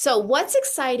 So what's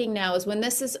exciting now is when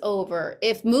this is over,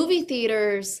 if movie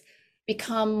theaters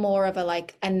become more of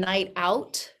a night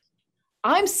out,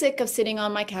 I'm sick of sitting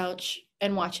on my couch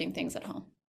and watching things at home,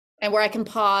 and where I can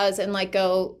pause and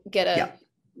go get a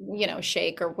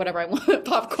shake or whatever I want,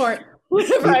 popcorn,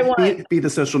 whatever I want. Be the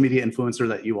social media influencer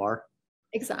that you are.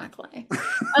 Exactly.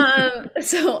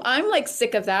 So I'm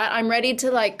sick of that. I'm ready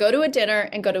to go to a dinner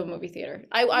and go to a movie theater.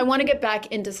 I want to get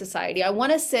back into society. I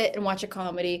want to sit and watch a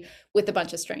comedy with a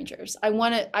bunch of strangers.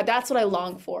 That's what I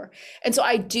long for. And so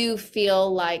I do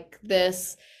feel like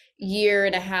this year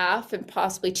and a half and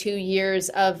possibly 2 years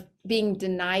of being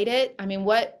denied it. I mean,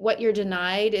 what you're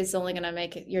denied is only going to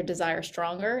make your desire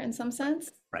stronger in some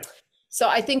sense. Right. So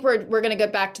I think we're going to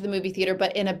get back to the movie theater,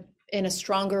 but in a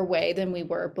stronger way than we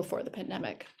were before the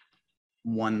pandemic.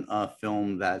 One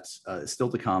film that's still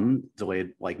to come,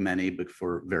 delayed like many, but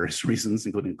for various reasons,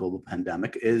 including global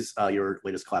pandemic, is your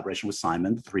latest collaboration with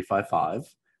Simon, 355.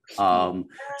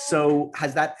 So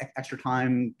has that extra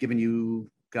time given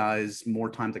you guys more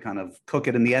time to kind of cook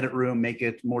it in the edit room, make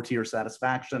it more to your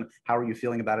satisfaction? How are you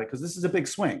feeling about it? Because this is a big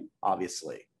swing,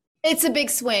 obviously. It's a big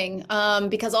swing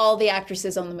because all the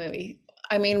actresses on the movie,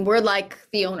 I mean, we're like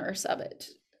the owners of it.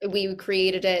 We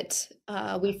created it,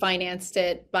 we financed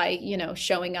it by,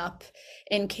 showing up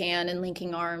in Cannes and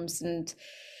linking arms. And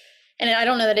I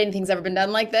don't know that anything's ever been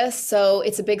done like this. So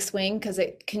it's a big swing because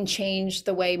it can change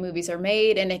the way movies are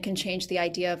made, and it can change the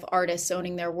idea of artists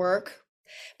owning their work.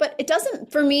 But it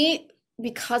doesn't, for me,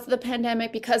 because of the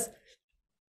pandemic, because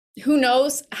who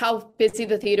knows how busy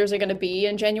the theaters are going to be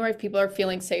in January, if people are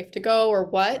feeling safe to go or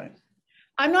what. Right.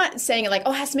 I'm not saying it it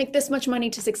has to make this much money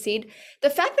to succeed. The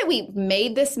fact that we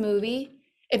made this movie,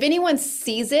 if anyone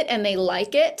sees it and they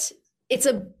like it, it's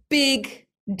a big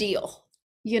deal.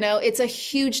 It's a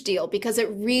huge deal because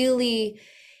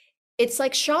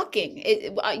it's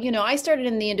shocking. I started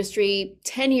in the industry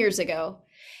 10 years ago,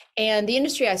 and the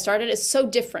industry I started is so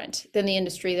different than the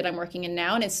industry that I'm working in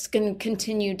now, and it's going to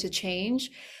continue to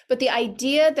change. But the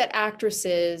idea that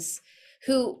actresses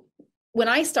who, when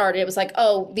I started, it was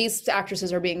these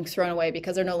actresses are being thrown away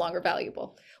because they're no longer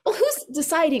valuable. Well, who's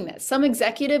deciding this? Some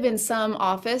executive in some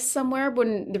office somewhere,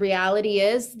 when the reality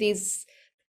is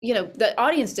the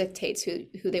audience dictates who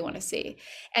they want to see.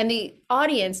 And the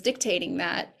audience dictating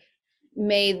that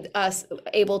made us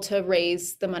able to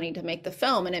raise the money to make the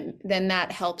film. And then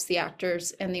that helps the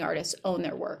actors and the artists own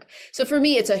their work. So for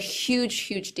me, it's a huge,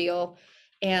 huge deal.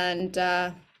 And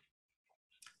I'm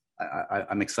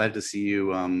excited to see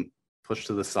you push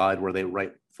to the side where they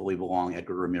rightfully belong,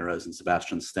 Edgar Ramirez and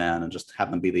Sebastian Stan, and just have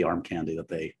them be the arm candy that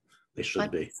they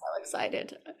should be. I'm so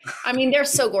excited. I mean, they're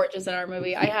so gorgeous in our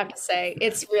movie. I have to say,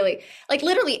 it's really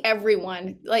literally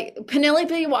everyone.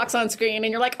 Penelope walks on screen,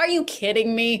 and you're like, "Are you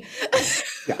kidding me?"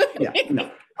 Yeah,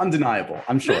 no, undeniable.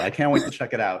 I'm sure. I can't wait to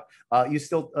check it out. You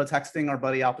still texting our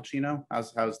buddy Al Pacino?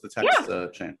 How's the text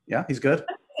chain? Yeah, he's good.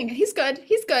 He's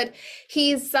good.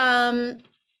 He's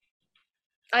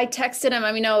I texted him.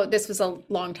 I mean, no, this was a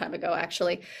long time ago,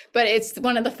 actually, but it's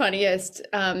one of the funniest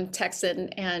texts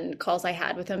and calls I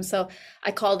had with him. So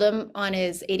I called him on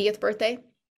his 80th birthday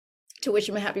to wish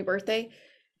him a happy birthday.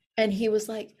 And he was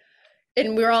like,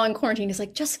 and we were all in quarantine. He's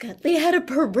like, "Jessica, they had a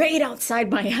parade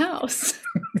outside my house."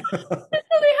 So they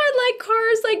had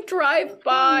cars drive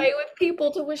by with people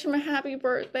to wish him a happy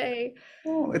birthday.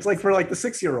 Oh, it's for the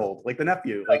 6-year-old, the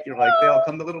nephew. You're they all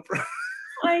come to little.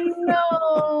 I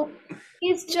know.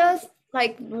 He's just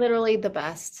literally the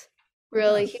best.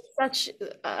 Really. He's such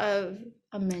a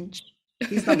mensch.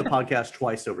 He's done the podcast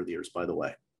twice over the years, by the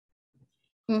way.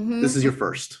 Mm-hmm. This is your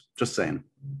first. Just saying.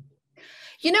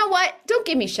 You know what? Don't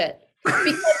give me shit.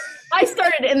 Because I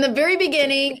started in the very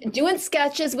beginning doing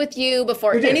sketches with you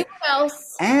before anyone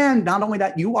else. And not only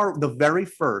that, you are the very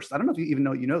first. I don't know if you even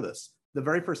know this. The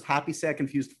very first happy, sad,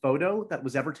 confused photo that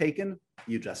was ever taken.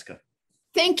 You, Jessica.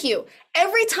 Thank you.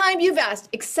 Every time you've asked,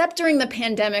 except during the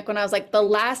pandemic, when I was like, the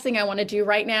last thing I want to do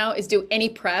right now is do any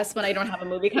press when I don't have a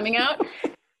movie coming out.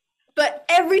 But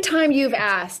every time you've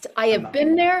asked, I have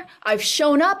been there. I've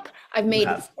shown up. I've made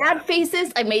sad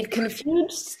faces. I've made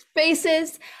confused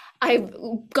faces. I've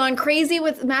gone crazy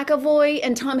with McAvoy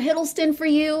and Tom Hiddleston for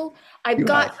you. I've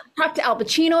talked to Al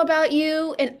Pacino about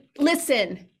you. And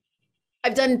listen,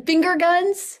 I've done finger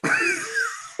guns.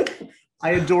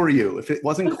 I adore you. If it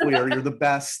wasn't clear, you're the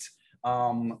best.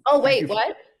 Oh, wait,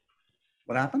 what?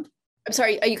 What happened? I'm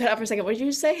sorry, you cut out for a second. What did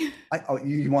you just say?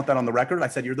 You want that on the record? I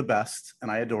said you're the best, and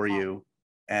I adore you,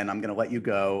 and I'm going to let you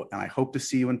go, and I hope to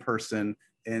see you in person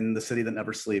in the city that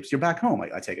never sleeps. You're back home,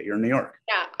 I take it. You're in New York.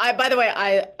 Yeah, by the way,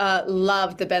 I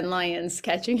loved the Ben Lyons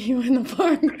catching you in the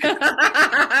park.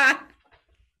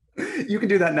 You can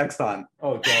do that next time.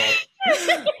 Oh, God.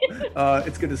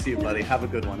 It's good to see you, buddy. Have a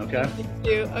good one, okay? Thank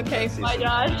you. Okay, bye,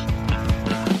 Josh.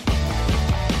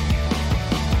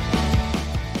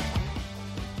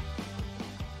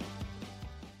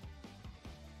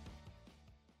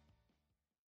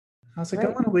 How's it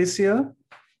going, Alicia?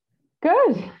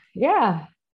 Good. Yeah.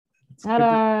 It's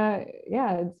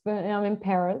been, I'm in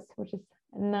Paris, which is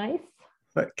nice.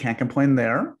 But can't complain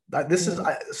there. This is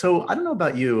so. I don't know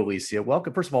about you, Alicia.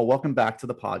 Welcome. First of all, welcome back to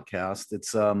the podcast.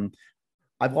 It's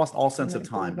I've lost all sense of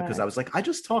time because I was like, I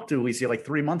just talked to Alicia like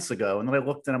 3 months ago, and then I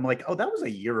looked and I'm like, oh, that was a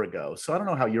year ago. So I don't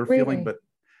know how you're feeling, but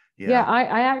yeah.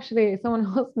 I actually, someone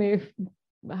asked me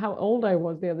how old I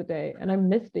was the other day, and I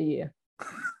missed a year.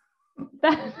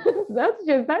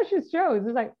 that just shows.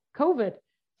 It's like COVID.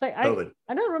 It's like COVID.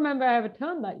 I don't remember I ever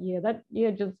turned that year. That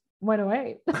year just went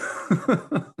away.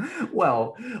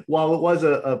 Well, while it was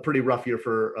a pretty rough year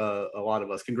for a lot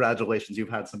of us, congratulations. You've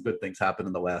had some good things happen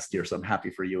in the last year. So I'm happy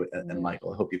for you and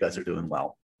Michael. I hope you guys are doing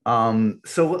well.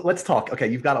 So let's talk. Okay,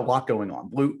 you've got a lot going on.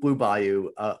 Blue Bayou,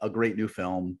 a great new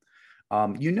film.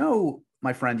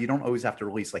 My friend, you don't always have to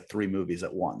release like 3 movies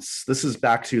at once. This is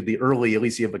back to the early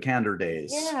Alicia Vikander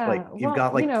days. Yeah, like you've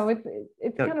got like,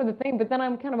 it's kind of the thing, but then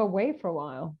I'm kind of away for a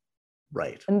while.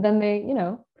 Right. And then they,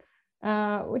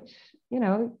 which,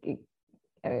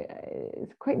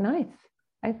 it's quite nice.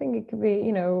 I think it could be,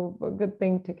 a good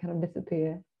thing to kind of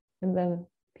disappear, and then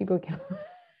people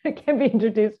can be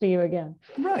introduced to you again.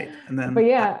 Right. And then, but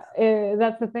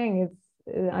that's the thing.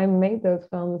 I made those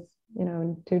films,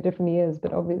 in 2 different years,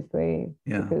 but obviously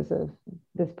because of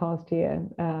this past year,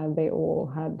 they all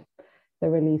had the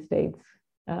release dates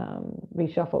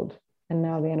reshuffled, and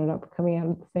now they ended up coming out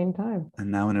at the same time. And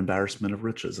now an embarrassment of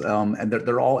riches. And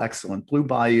they're all excellent. Blue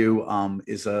Bayou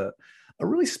is a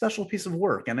really special piece of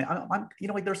work. And I'm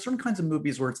like there's certain kinds of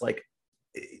movies where it's like,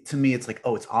 to me, it's like,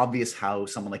 oh, it's obvious how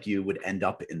someone like you would end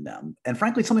up in them. And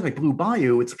frankly, something like Blue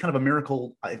Bayou, it's kind of a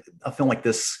miracle a film like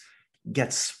this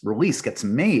gets released, gets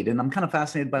made. And I'm kind of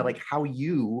fascinated by like how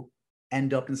you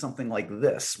end up in something like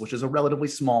this, which is a relatively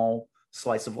small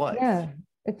slice of life. Yeah,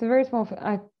 it's a very small.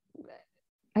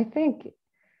 I think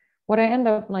what I end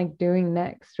up like doing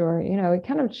next, or it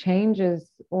kind of changes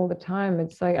all the time.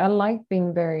 It's like I like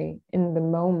being very in the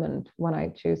moment when I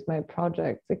choose my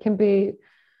projects. It can be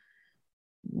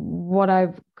what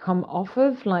I've come off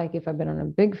of, like if I've been on a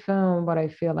big film, what I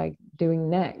feel like doing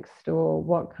next, or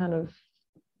what kind of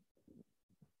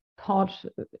part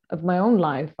of my own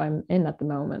life I'm in at the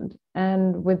moment.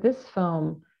 And with this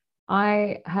film,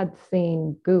 I had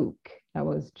seen Gook. That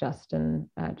was Chastain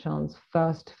Chan's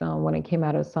first film when it came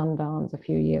out of Sundance a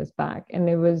few years back, and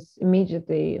it was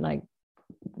immediately like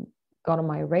got on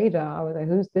my radar. I was like,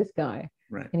 who's this guy?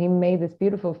 Right. And he made this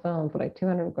beautiful film for like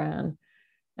 200 grand.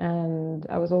 And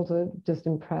I was also just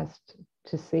impressed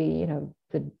to see,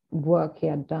 the work he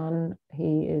had done.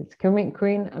 He is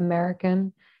Korean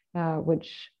American,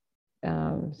 which,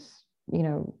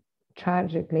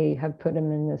 tragically have put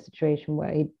him in a situation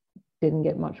where he didn't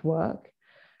get much work.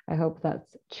 I hope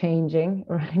that's changing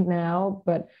right now,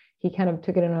 but he kind of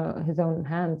took it in his own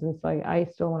hands, and it's like, I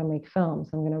still want to make films.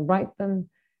 I'm going to write them,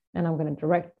 and I'm going to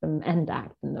direct them and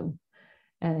act in them.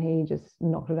 And he just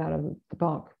knocked it out of the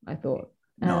park, I thought.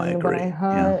 No, I agree. When I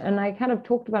heard, and I kind of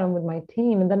talked about him with my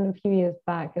team, and then a few years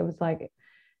back, it was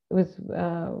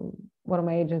one of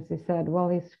my agencies said, well,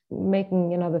 he's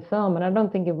making another film, and I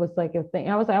don't think it was like a thing.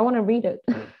 I was like, I want to read it,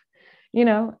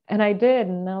 and I did,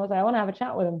 and I was like, I want to have a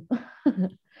chat with him.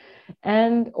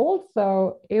 And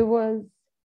also, it was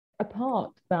a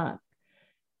part that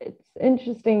it's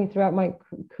interesting throughout my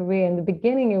career. In the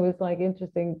beginning, it was like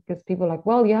interesting because people were like,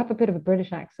 well, you have a bit of a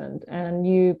British accent, and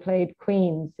you played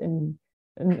queens and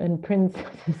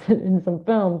princesses in some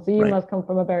films, so you must come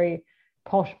from a very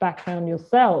posh background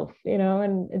yourself,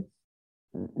 and it's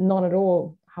not at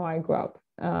all how I grew up.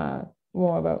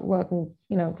 more of a working,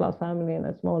 class family in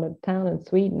a smaller town in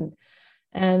Sweden.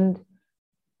 And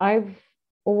I've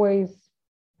always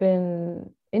been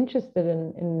interested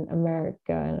in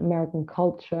America and American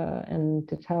culture, and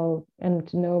to tell and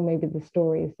to know maybe the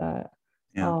stories that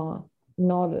are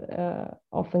not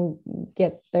often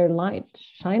get their light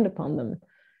shined upon them.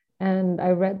 And I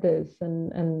read this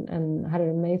and had an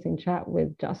amazing chat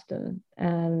with Justin,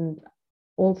 and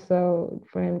also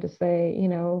for him to say,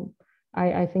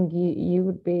 I think you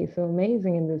would be so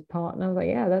amazing in this part. And I was like,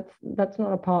 yeah, that's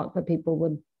not a part that people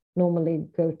would normally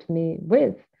go to me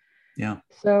with. Yeah.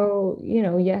 So,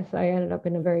 yes, I ended up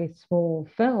in a very small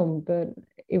film, but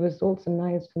it was also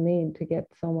nice for me to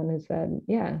get someone who said,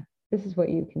 yeah, this is what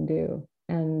you can do.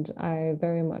 And I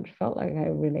very much felt like I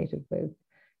related with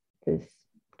this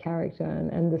character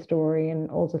and the story, and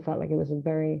also felt like it was a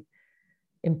very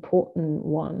important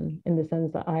one, in the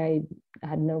sense that I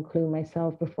had no clue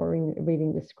myself before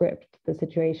reading the script, the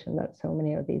situation that so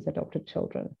many of these adopted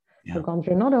children have gone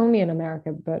through, not only in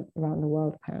America, but around the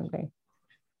world, apparently.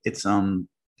 It's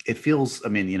it feels, I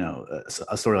mean,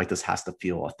 a story like this has to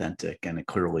feel authentic, and it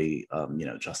clearly,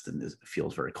 Justin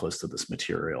feels very close to this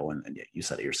material, and you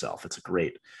said it yourself, it's a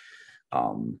great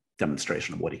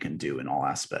demonstration of what he can do in all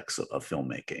aspects of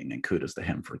filmmaking, and kudos to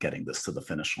him for getting this to the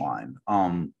finish line.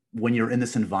 When you're in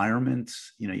this environment,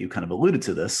 you kind of alluded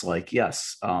to this, like,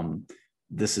 yes,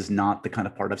 this is not the kind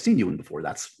of part I've seen you in before.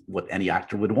 That's what any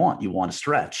actor would want. You want to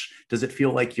stretch. Does it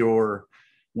feel like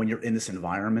when you're in this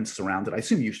environment surrounded, I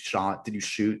assume did you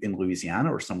shoot in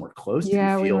Louisiana or somewhere close?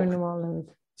 Yeah, we were in New Orleans.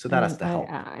 So that has to help.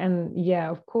 And yeah,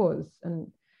 of course.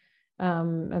 And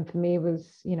for me, it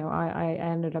was, I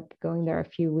ended up going there a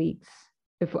few weeks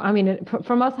before. I mean,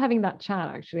 from us having that chat,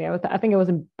 actually, I think it was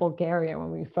in Bulgaria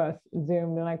when we first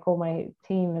Zoomed, and I called my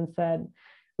team and said,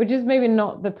 which is maybe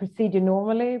not the procedure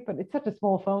normally, but it's such a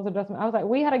small film, so it doesn't. I was like,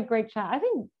 we had a great chat. I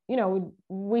think,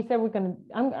 we said we're gonna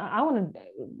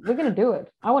do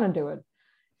it. I want to do it.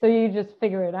 So you just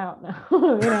figure it out now,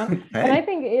 Hey. And I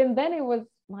think, and then it was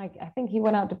like, I think he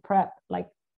went out to prep like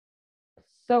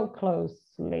so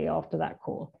closely after that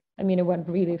call. I mean, it went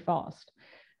really fast.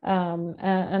 And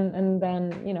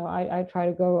then, I try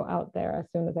to go out there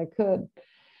as soon as I could.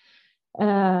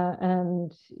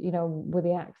 And with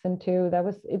the accent too,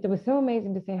 it was so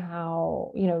amazing to see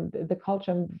how the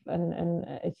culture and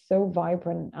it's so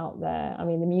vibrant out there. I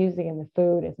mean, the music and the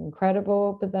food is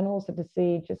incredible, but then also to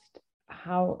see just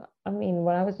how, I mean,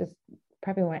 when I was just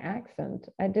prepping my accent,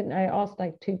 I asked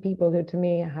like two people who to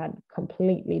me had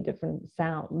completely different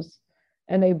sounds,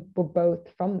 and they were both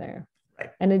from there. Right.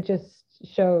 And it just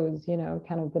shows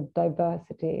kind of the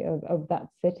diversity of that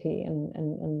city,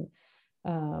 and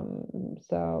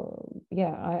so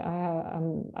yeah,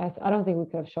 I don't think we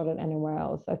could have shot it anywhere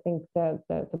else. I think that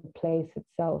the place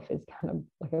itself is kind of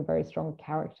like a very strong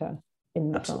character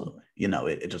in the Absolutely. film.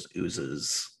 It just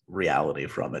oozes reality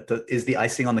from it. Is the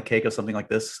icing on the cake of something like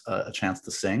this a chance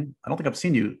to sing? I don't think I've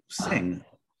seen you sing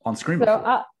on screen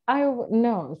before.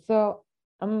 No, so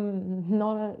I'm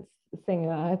not a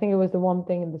singer. I think it was the one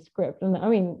thing in the script, and I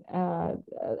mean,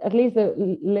 at least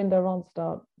the Linda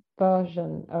Ronstadt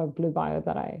version of Blue Bayou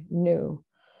that I knew.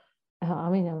 I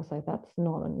mean, I was like, that's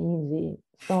not an easy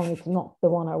song. It's not the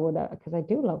one I would, because I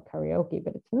do love karaoke,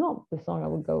 but it's not the song I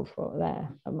would go for there,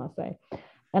 I must say.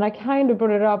 And I kind of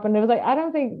brought it up, and it was like, I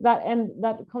don't think that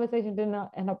conversation did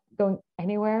not end up going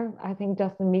anywhere. I think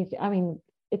Justin meets, I mean,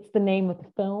 it's the name of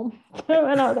the film.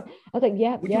 And I was like,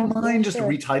 yeah. Would you mind just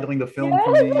retitling the film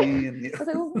for me? I was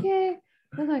like, okay.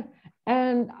 I was like,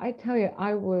 and I tell you,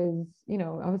 I was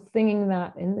singing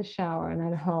that in the shower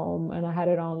and at home, and I had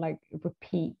it on like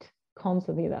repeat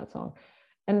constantly, that song.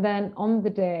 And then on the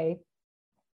day,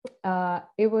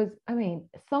 it was, I mean,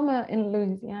 summer in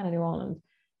Louisiana, New Orleans,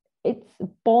 it's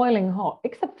boiling hot,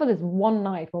 except for this one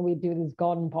night when we do this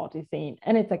garden party scene,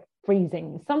 and it's like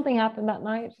freezing. Something happened that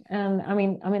night, and I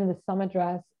mean, I'm in the summer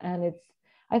dress, and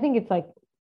I think it's like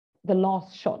the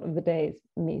last shot of the day is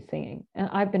me singing, and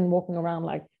I've been walking around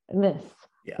like this,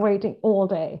 waiting all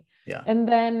day. Yeah. And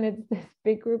then it's this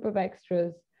big group of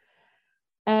extras,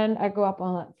 and I go up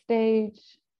on that stage,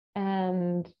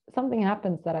 and something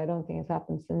happens that I don't think has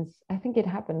happened since. I think it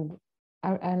happened,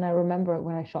 and I remember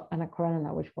when I shot Anna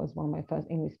Karenina, which was one of my first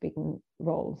English-speaking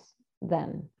roles.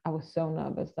 Then I was so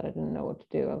nervous that I didn't know what to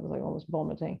do. I was like almost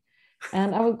vomiting,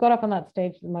 and I got up on that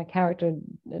stage, my character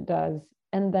does,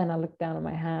 and then I looked down at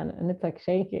my hand, and it's like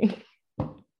shaking.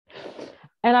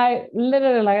 And I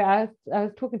literally, like, I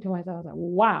was talking to myself. I was like,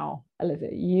 wow, Alicia,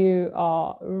 you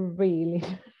are really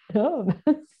nervous.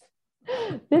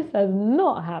 this has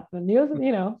not happened.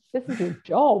 This is your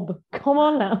job. Come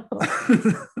on now.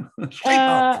 Straight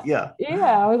up. Yeah.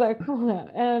 Yeah, I was like, come on now.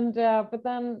 And but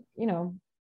then,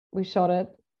 we shot it,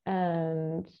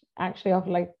 and actually after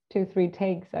like 2-3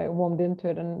 takes, I warmed into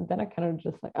it, and then I kind of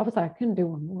just like, I was like, I can do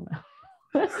one more now.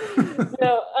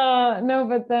 No,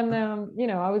 but then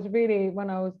I was really, when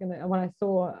I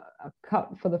saw a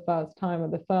cut for the first time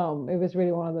of the film, it was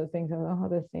really one of those things. Oh,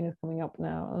 this scene is coming up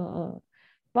now.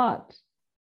 But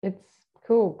it's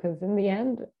cool because in the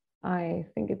end, I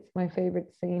think it's my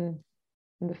favorite scene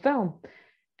in the film,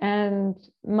 and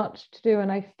much to do.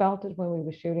 And I felt it when we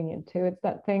were shooting it too. It's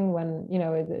that thing when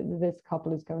this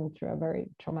couple is going through a very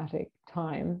traumatic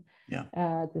time. Yeah.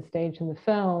 At the stage in the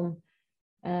film.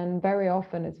 And very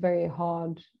often it's very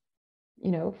hard,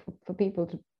 for people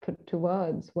to put to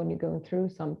words when you're going through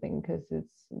something, because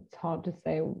it's hard to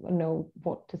know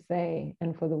what to say,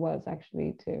 and for the words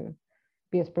actually to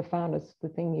be as profound as the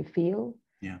thing you feel.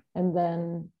 Yeah. And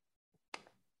then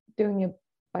doing it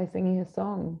by singing a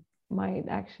song might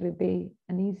actually be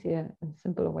an easier and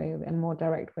simpler way and more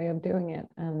direct way of doing it.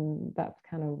 And that's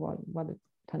kind of what it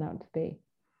turned out to be.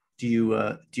 Do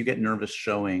you get nervous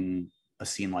showing a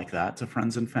scene like that to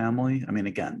friends and family? I mean,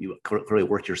 again, you clearly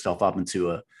worked yourself up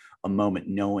into a moment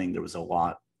knowing there was a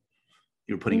lot,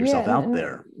 you were putting yourself out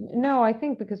there. No, I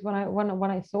think because when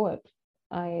I saw it,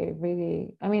 I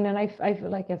really, and I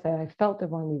like I said, I felt it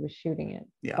when we were shooting it.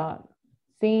 Yeah. But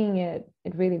seeing it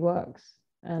really works,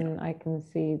 and I can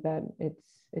see that it's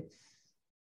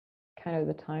kind of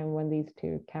the time when these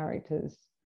two characters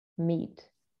meet,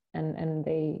 and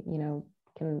they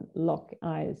can lock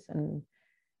eyes, and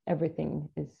everything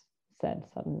is said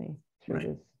suddenly through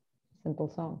this simple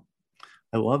song.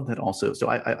 I love that also. So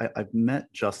I've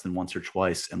met Justin once or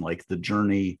twice, and like the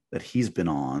journey that he's been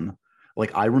on.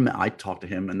 Like I remember, I talked to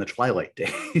him in the Twilight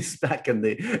days back in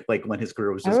the when his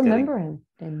career was just. I remember him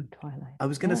in Twilight. I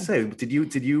was gonna say, did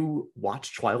you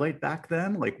watch Twilight back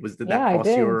then? Like, did that cross I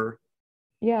did. your?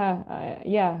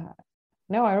 Yeah.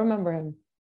 No, I remember him.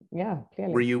 Yeah,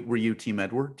 clearly. Were you Team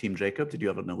Edward, Team Jacob? Did you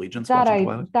have an allegiance? That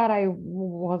I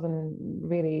wasn't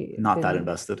really. Not that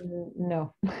invested.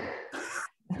 No.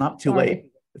 Not too late.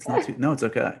 It's not too. No, it's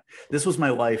okay. This was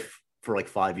my life for like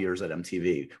 5 years at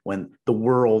MTV when the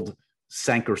world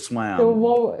sank or swam.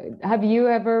 So, have you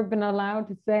ever been allowed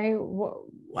to say what?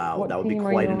 Wow, that would be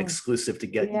quite an exclusive to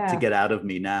get out of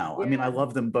me now. Yeah. I mean, I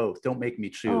love them both. Don't make me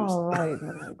choose. Oh, right.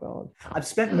 Oh my God. I've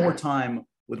spent more time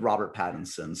with Robert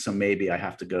Pattinson, so maybe I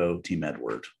have to go Team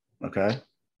Edward. Okay.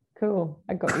 Cool.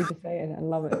 I got you to say it. I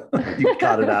love it. You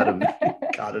got it out of me.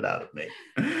 Got it out of me.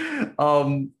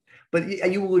 But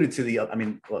you alluded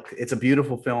to look, it's a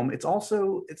beautiful film. It's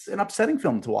an upsetting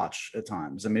film to watch at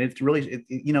times. I mean, it's really,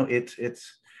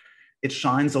 it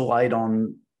shines a light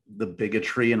on the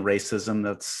bigotry and racism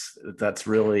that's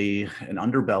really an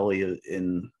underbelly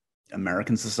in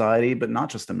American society, but not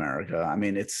just America. I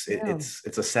mean, it's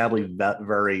a sadly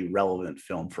very relevant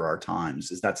film for our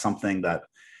times. Is that something that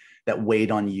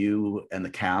weighed on you and the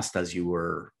cast as you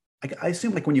were? I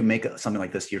assume when you make something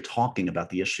like this, you're talking about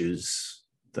the issues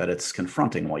that it's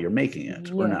confronting while you're making it,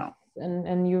 or no?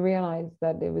 And you realize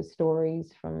that it was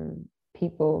stories from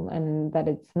people, and that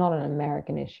it's not an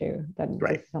American issue, that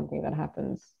it's something that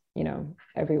happens,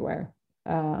 everywhere.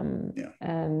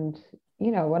 And,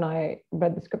 when I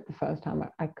read the script the first time,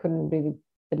 I couldn't really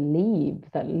believe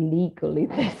that legally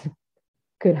this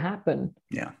could happen.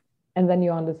 Yeah. And then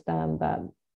you understand that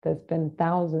there's been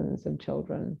thousands of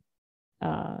children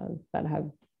that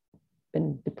have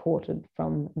been deported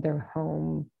from their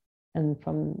home and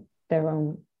from their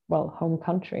own home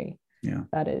country. Yeah,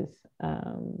 that is.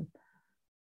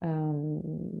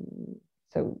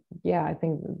 So yeah, I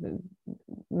think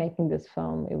making this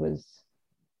film, it was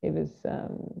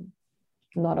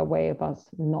not a way of us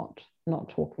not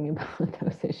talking about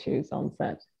those issues on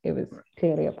set. It was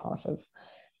clearly a part of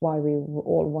why we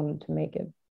all wanted to make it.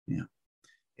 Yeah.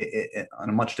 On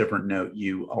a much different note,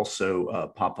 you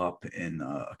also pop up in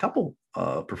a couple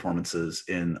performances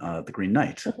in The Green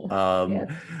Knight.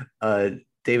 Yes.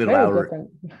 David Lowery,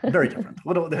 very different. A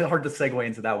little hard to segue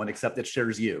into that one, except it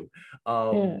shares you.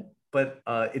 But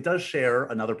it does share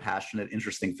another passionate,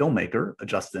 interesting filmmaker,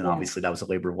 Justin. Obviously, that was a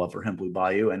labor of love for him, Blue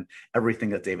Bayou, and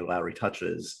everything that David Lowery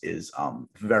touches is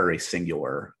very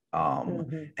singular.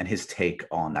 And his take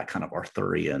on that kind of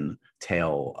Arthurian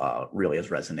tale really has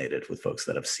resonated with folks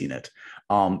that have seen it.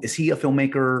 Is he a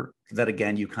filmmaker that,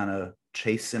 again, you kind of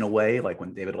chase in a way, like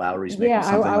when David Lowery's making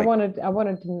something? I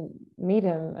wanted to meet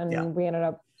him, and we ended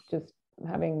up just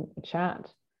having a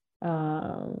chat,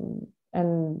 and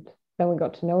then we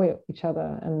got to know each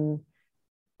other, and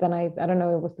then I don't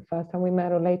know, it was the first time we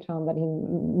met or later on that he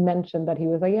mentioned that he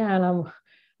was like, yeah, and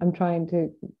I'm trying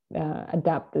to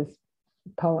adapt this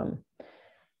poem.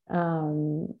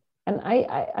 And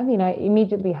I mean, I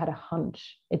immediately had a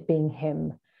hunch it being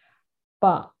him,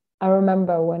 but I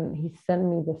remember when he sent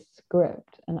me the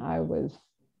script and I was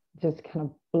just kind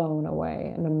of blown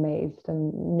away and amazed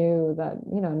and knew that,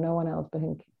 you know, no one else but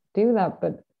him could do that.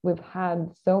 But we've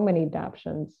had so many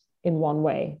adaptations in one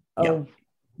way of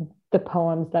the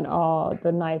poems that are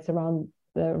the Knights around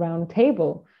the round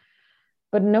table,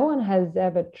 but no one has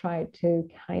ever tried to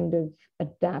kind of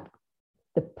adapt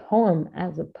the poem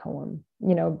as a poem,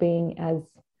 you know, being as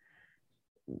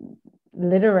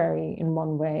literary in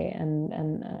one way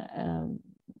and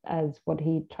as what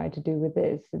he tried to do with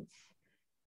this.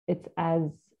 It's as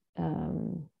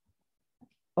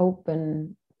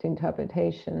open to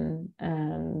interpretation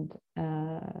and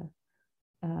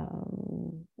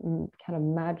kind of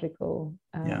magical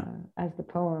as the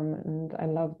poem. And I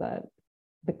love that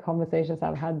the conversations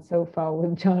I've had so far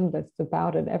with journalists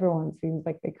about it, everyone seems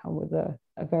like they come with a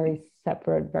very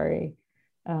separate, very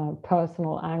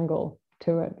personal angle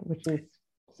to it, which is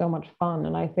so much fun.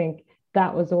 And I think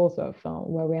that was also a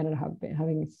film where we ended up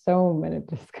having so many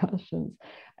discussions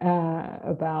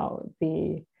about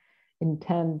the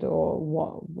intent or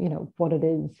what it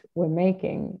is we're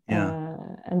making.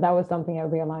 And that was something I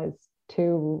realized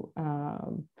too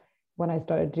when I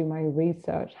started to do my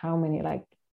research, how many like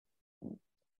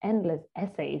endless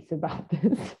essays about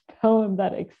this poem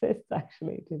that exists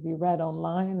actually to be read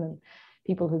online, and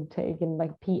people who've taken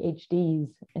like PhDs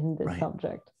in this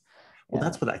subject. Well,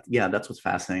 that's what's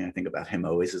fascinating, I think, about him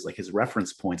always, is like his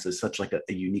reference points is such like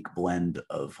a unique blend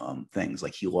of things.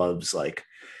 Like he loves, like,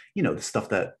 you know, the stuff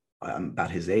that about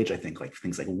his age, I think, like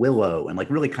things like Willow and like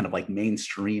really kind of like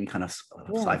mainstream kind of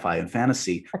sci-fi and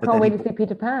fantasy. I can't wait to see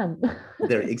Peter Pan.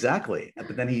 There, exactly.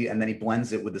 But then he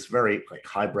blends it with this very like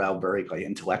highbrow, very like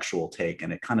intellectual take,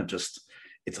 and it kind of just,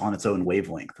 it's on its own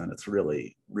wavelength, and it's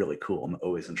really, really cool. I'm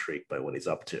always intrigued by what he's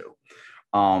up to.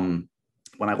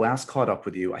 When I last caught up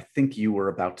with you, I think you were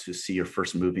about to see your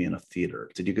first movie in a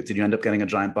theater. Did you end up getting a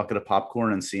giant bucket of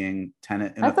popcorn and seeing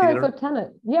Tenet in a theater? I thought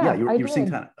Tenet. Yeah, you were seeing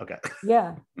Tenet. Okay.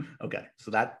 Yeah. Okay, so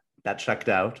that checked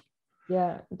out.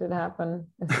 Yeah, it did happen.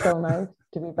 It's so nice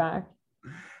to be back.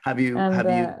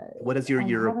 What has your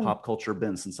year of pop culture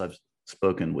been since I've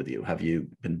spoken with you? Have you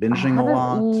been binging a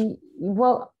lot?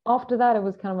 Well, after that, it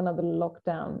was kind of another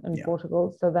lockdown in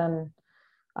Portugal. So then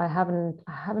I haven't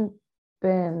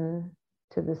been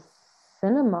to the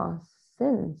cinema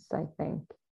since, I think.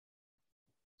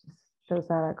 Just shows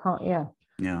that I can't.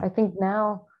 I think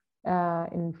now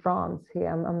in France here,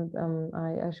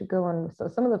 I should go on. So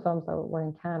some of the films that were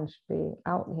in Cannes should be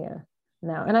out here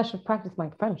now, and I should practice my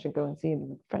French and go and see them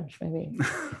in French maybe.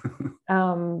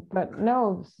 But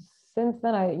no, since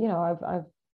then I've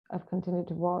continued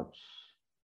to watch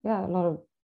a lot of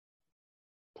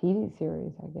TV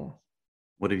series, I guess.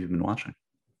 What have you been watching?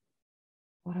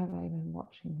 What have I been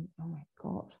watching? Oh my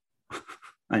God.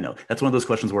 I know. That's one of those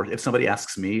questions where if somebody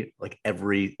asks me, like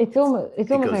it's almost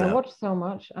like I watch so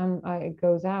much and it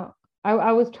goes out.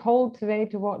 I was told today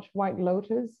to watch White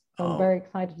Lotus. So I'm very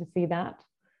excited to see that.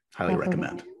 Highly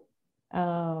recommend.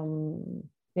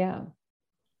 Yeah.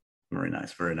 Very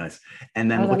nice. Very nice.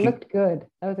 And then that looked good.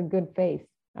 That was a good face.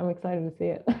 I'm excited to see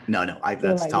it. No,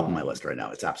 that's top of my list right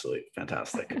now. It's absolutely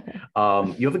fantastic.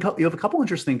 You have a couple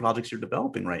interesting projects you're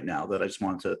developing right now that I just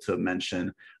wanted to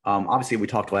mention. Obviously, we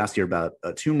talked last year about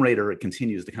Tomb Raider. It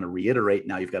continues to kind of reiterate.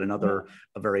 Now you've got a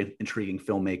very intriguing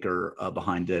filmmaker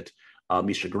behind it,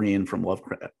 Misha Green from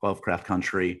Lovecraft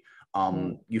Country.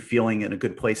 You feeling in a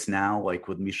good place now, like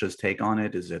with Misha's take on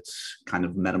it? Is it kind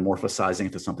of metamorphosizing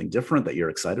into something different that you're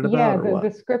excited about? Yeah, the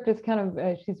script is kind of,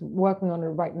 she's working on it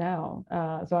right now.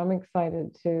 So I'm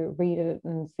excited to read it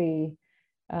and see.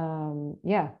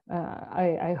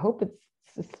 I hope it's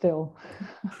still,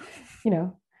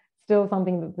 still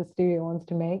something that the studio wants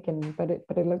to make. But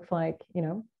it looks like,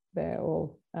 they're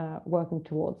all working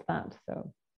towards that.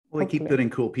 So. Well, they keep putting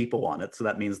cool people on it, so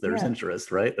that means there's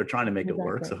interest, right? They're trying to make it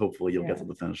work, so hopefully you'll get to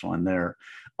the finish line there.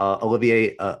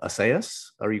 Olivier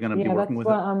Assayas, are you going to be working with?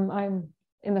 I'm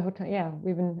in the hotel. Yeah,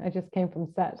 I just came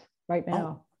from set right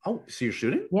now. Oh, so you're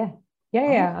shooting? Yeah.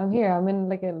 I'm here. I'm in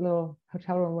like a little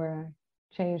hotel room where I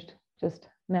changed just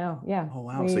now. Yeah. Oh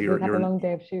wow! So you're a long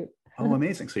day of shoot. Oh,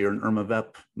 amazing! So you're in Irma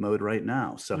Vep mode right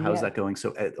now. So how's that going?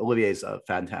 So Olivier's a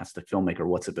fantastic filmmaker.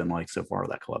 What's it been like so far,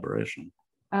 that collaboration?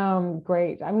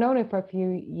 Great. I've known it for a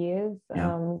few years.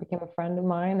 Became a friend of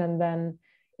mine, and then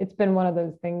it's been one of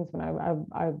those things when I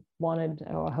wanted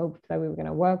or hoped that we were going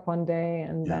to work one day,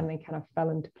 and then it kind of fell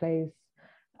into place.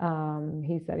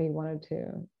 He said he wanted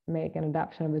to make an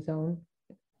adaptation of his own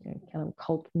kind of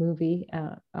cult movie,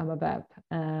 I'm a Bep,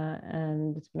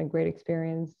 and it's been a great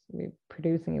experience. We're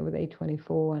producing it with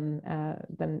A24, and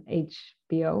then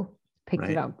HBO picked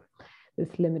it up,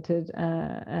 this limited,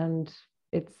 and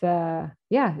it's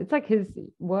it's like his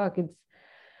work. It's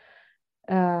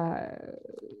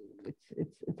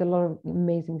a lot of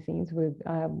amazing scenes. We've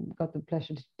got the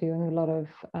pleasure of doing a lot of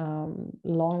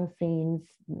long scenes.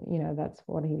 That's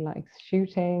what he likes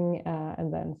shooting,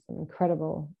 and then some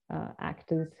incredible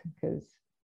actors, because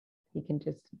he can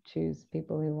just choose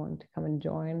people who want to come and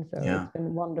join. So it's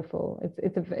been wonderful.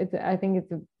 I think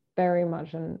it's a very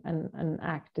much an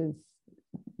actor's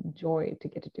joy to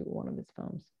get to do one of his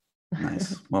films.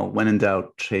 Nice. Well, when in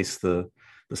doubt, chase the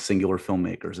singular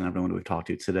filmmakers, and everyone we've talked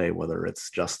to today, whether it's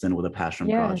Justin with a passion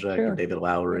project, or David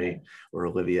Lowery, or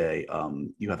Olivier,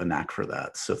 you have a knack for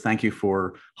that. So thank you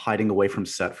for hiding away from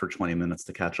set for 20 minutes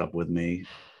to catch up with me.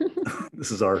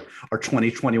 This is our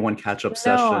 2021 catch-up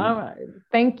session.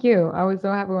 Thank you. I was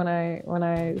so happy when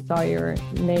I saw your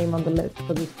name on the list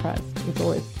for this press. It's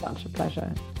always such a pleasure.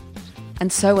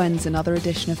 And so ends another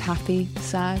edition of Happy,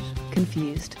 Sad,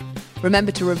 Confused.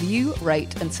 Remember to review,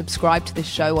 rate, and subscribe to this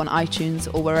show on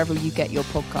iTunes or wherever you get your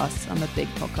podcasts. I'm a big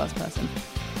podcast person.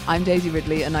 I'm Daisy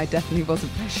Ridley, and I definitely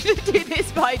wasn't pressured to do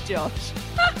this by Josh.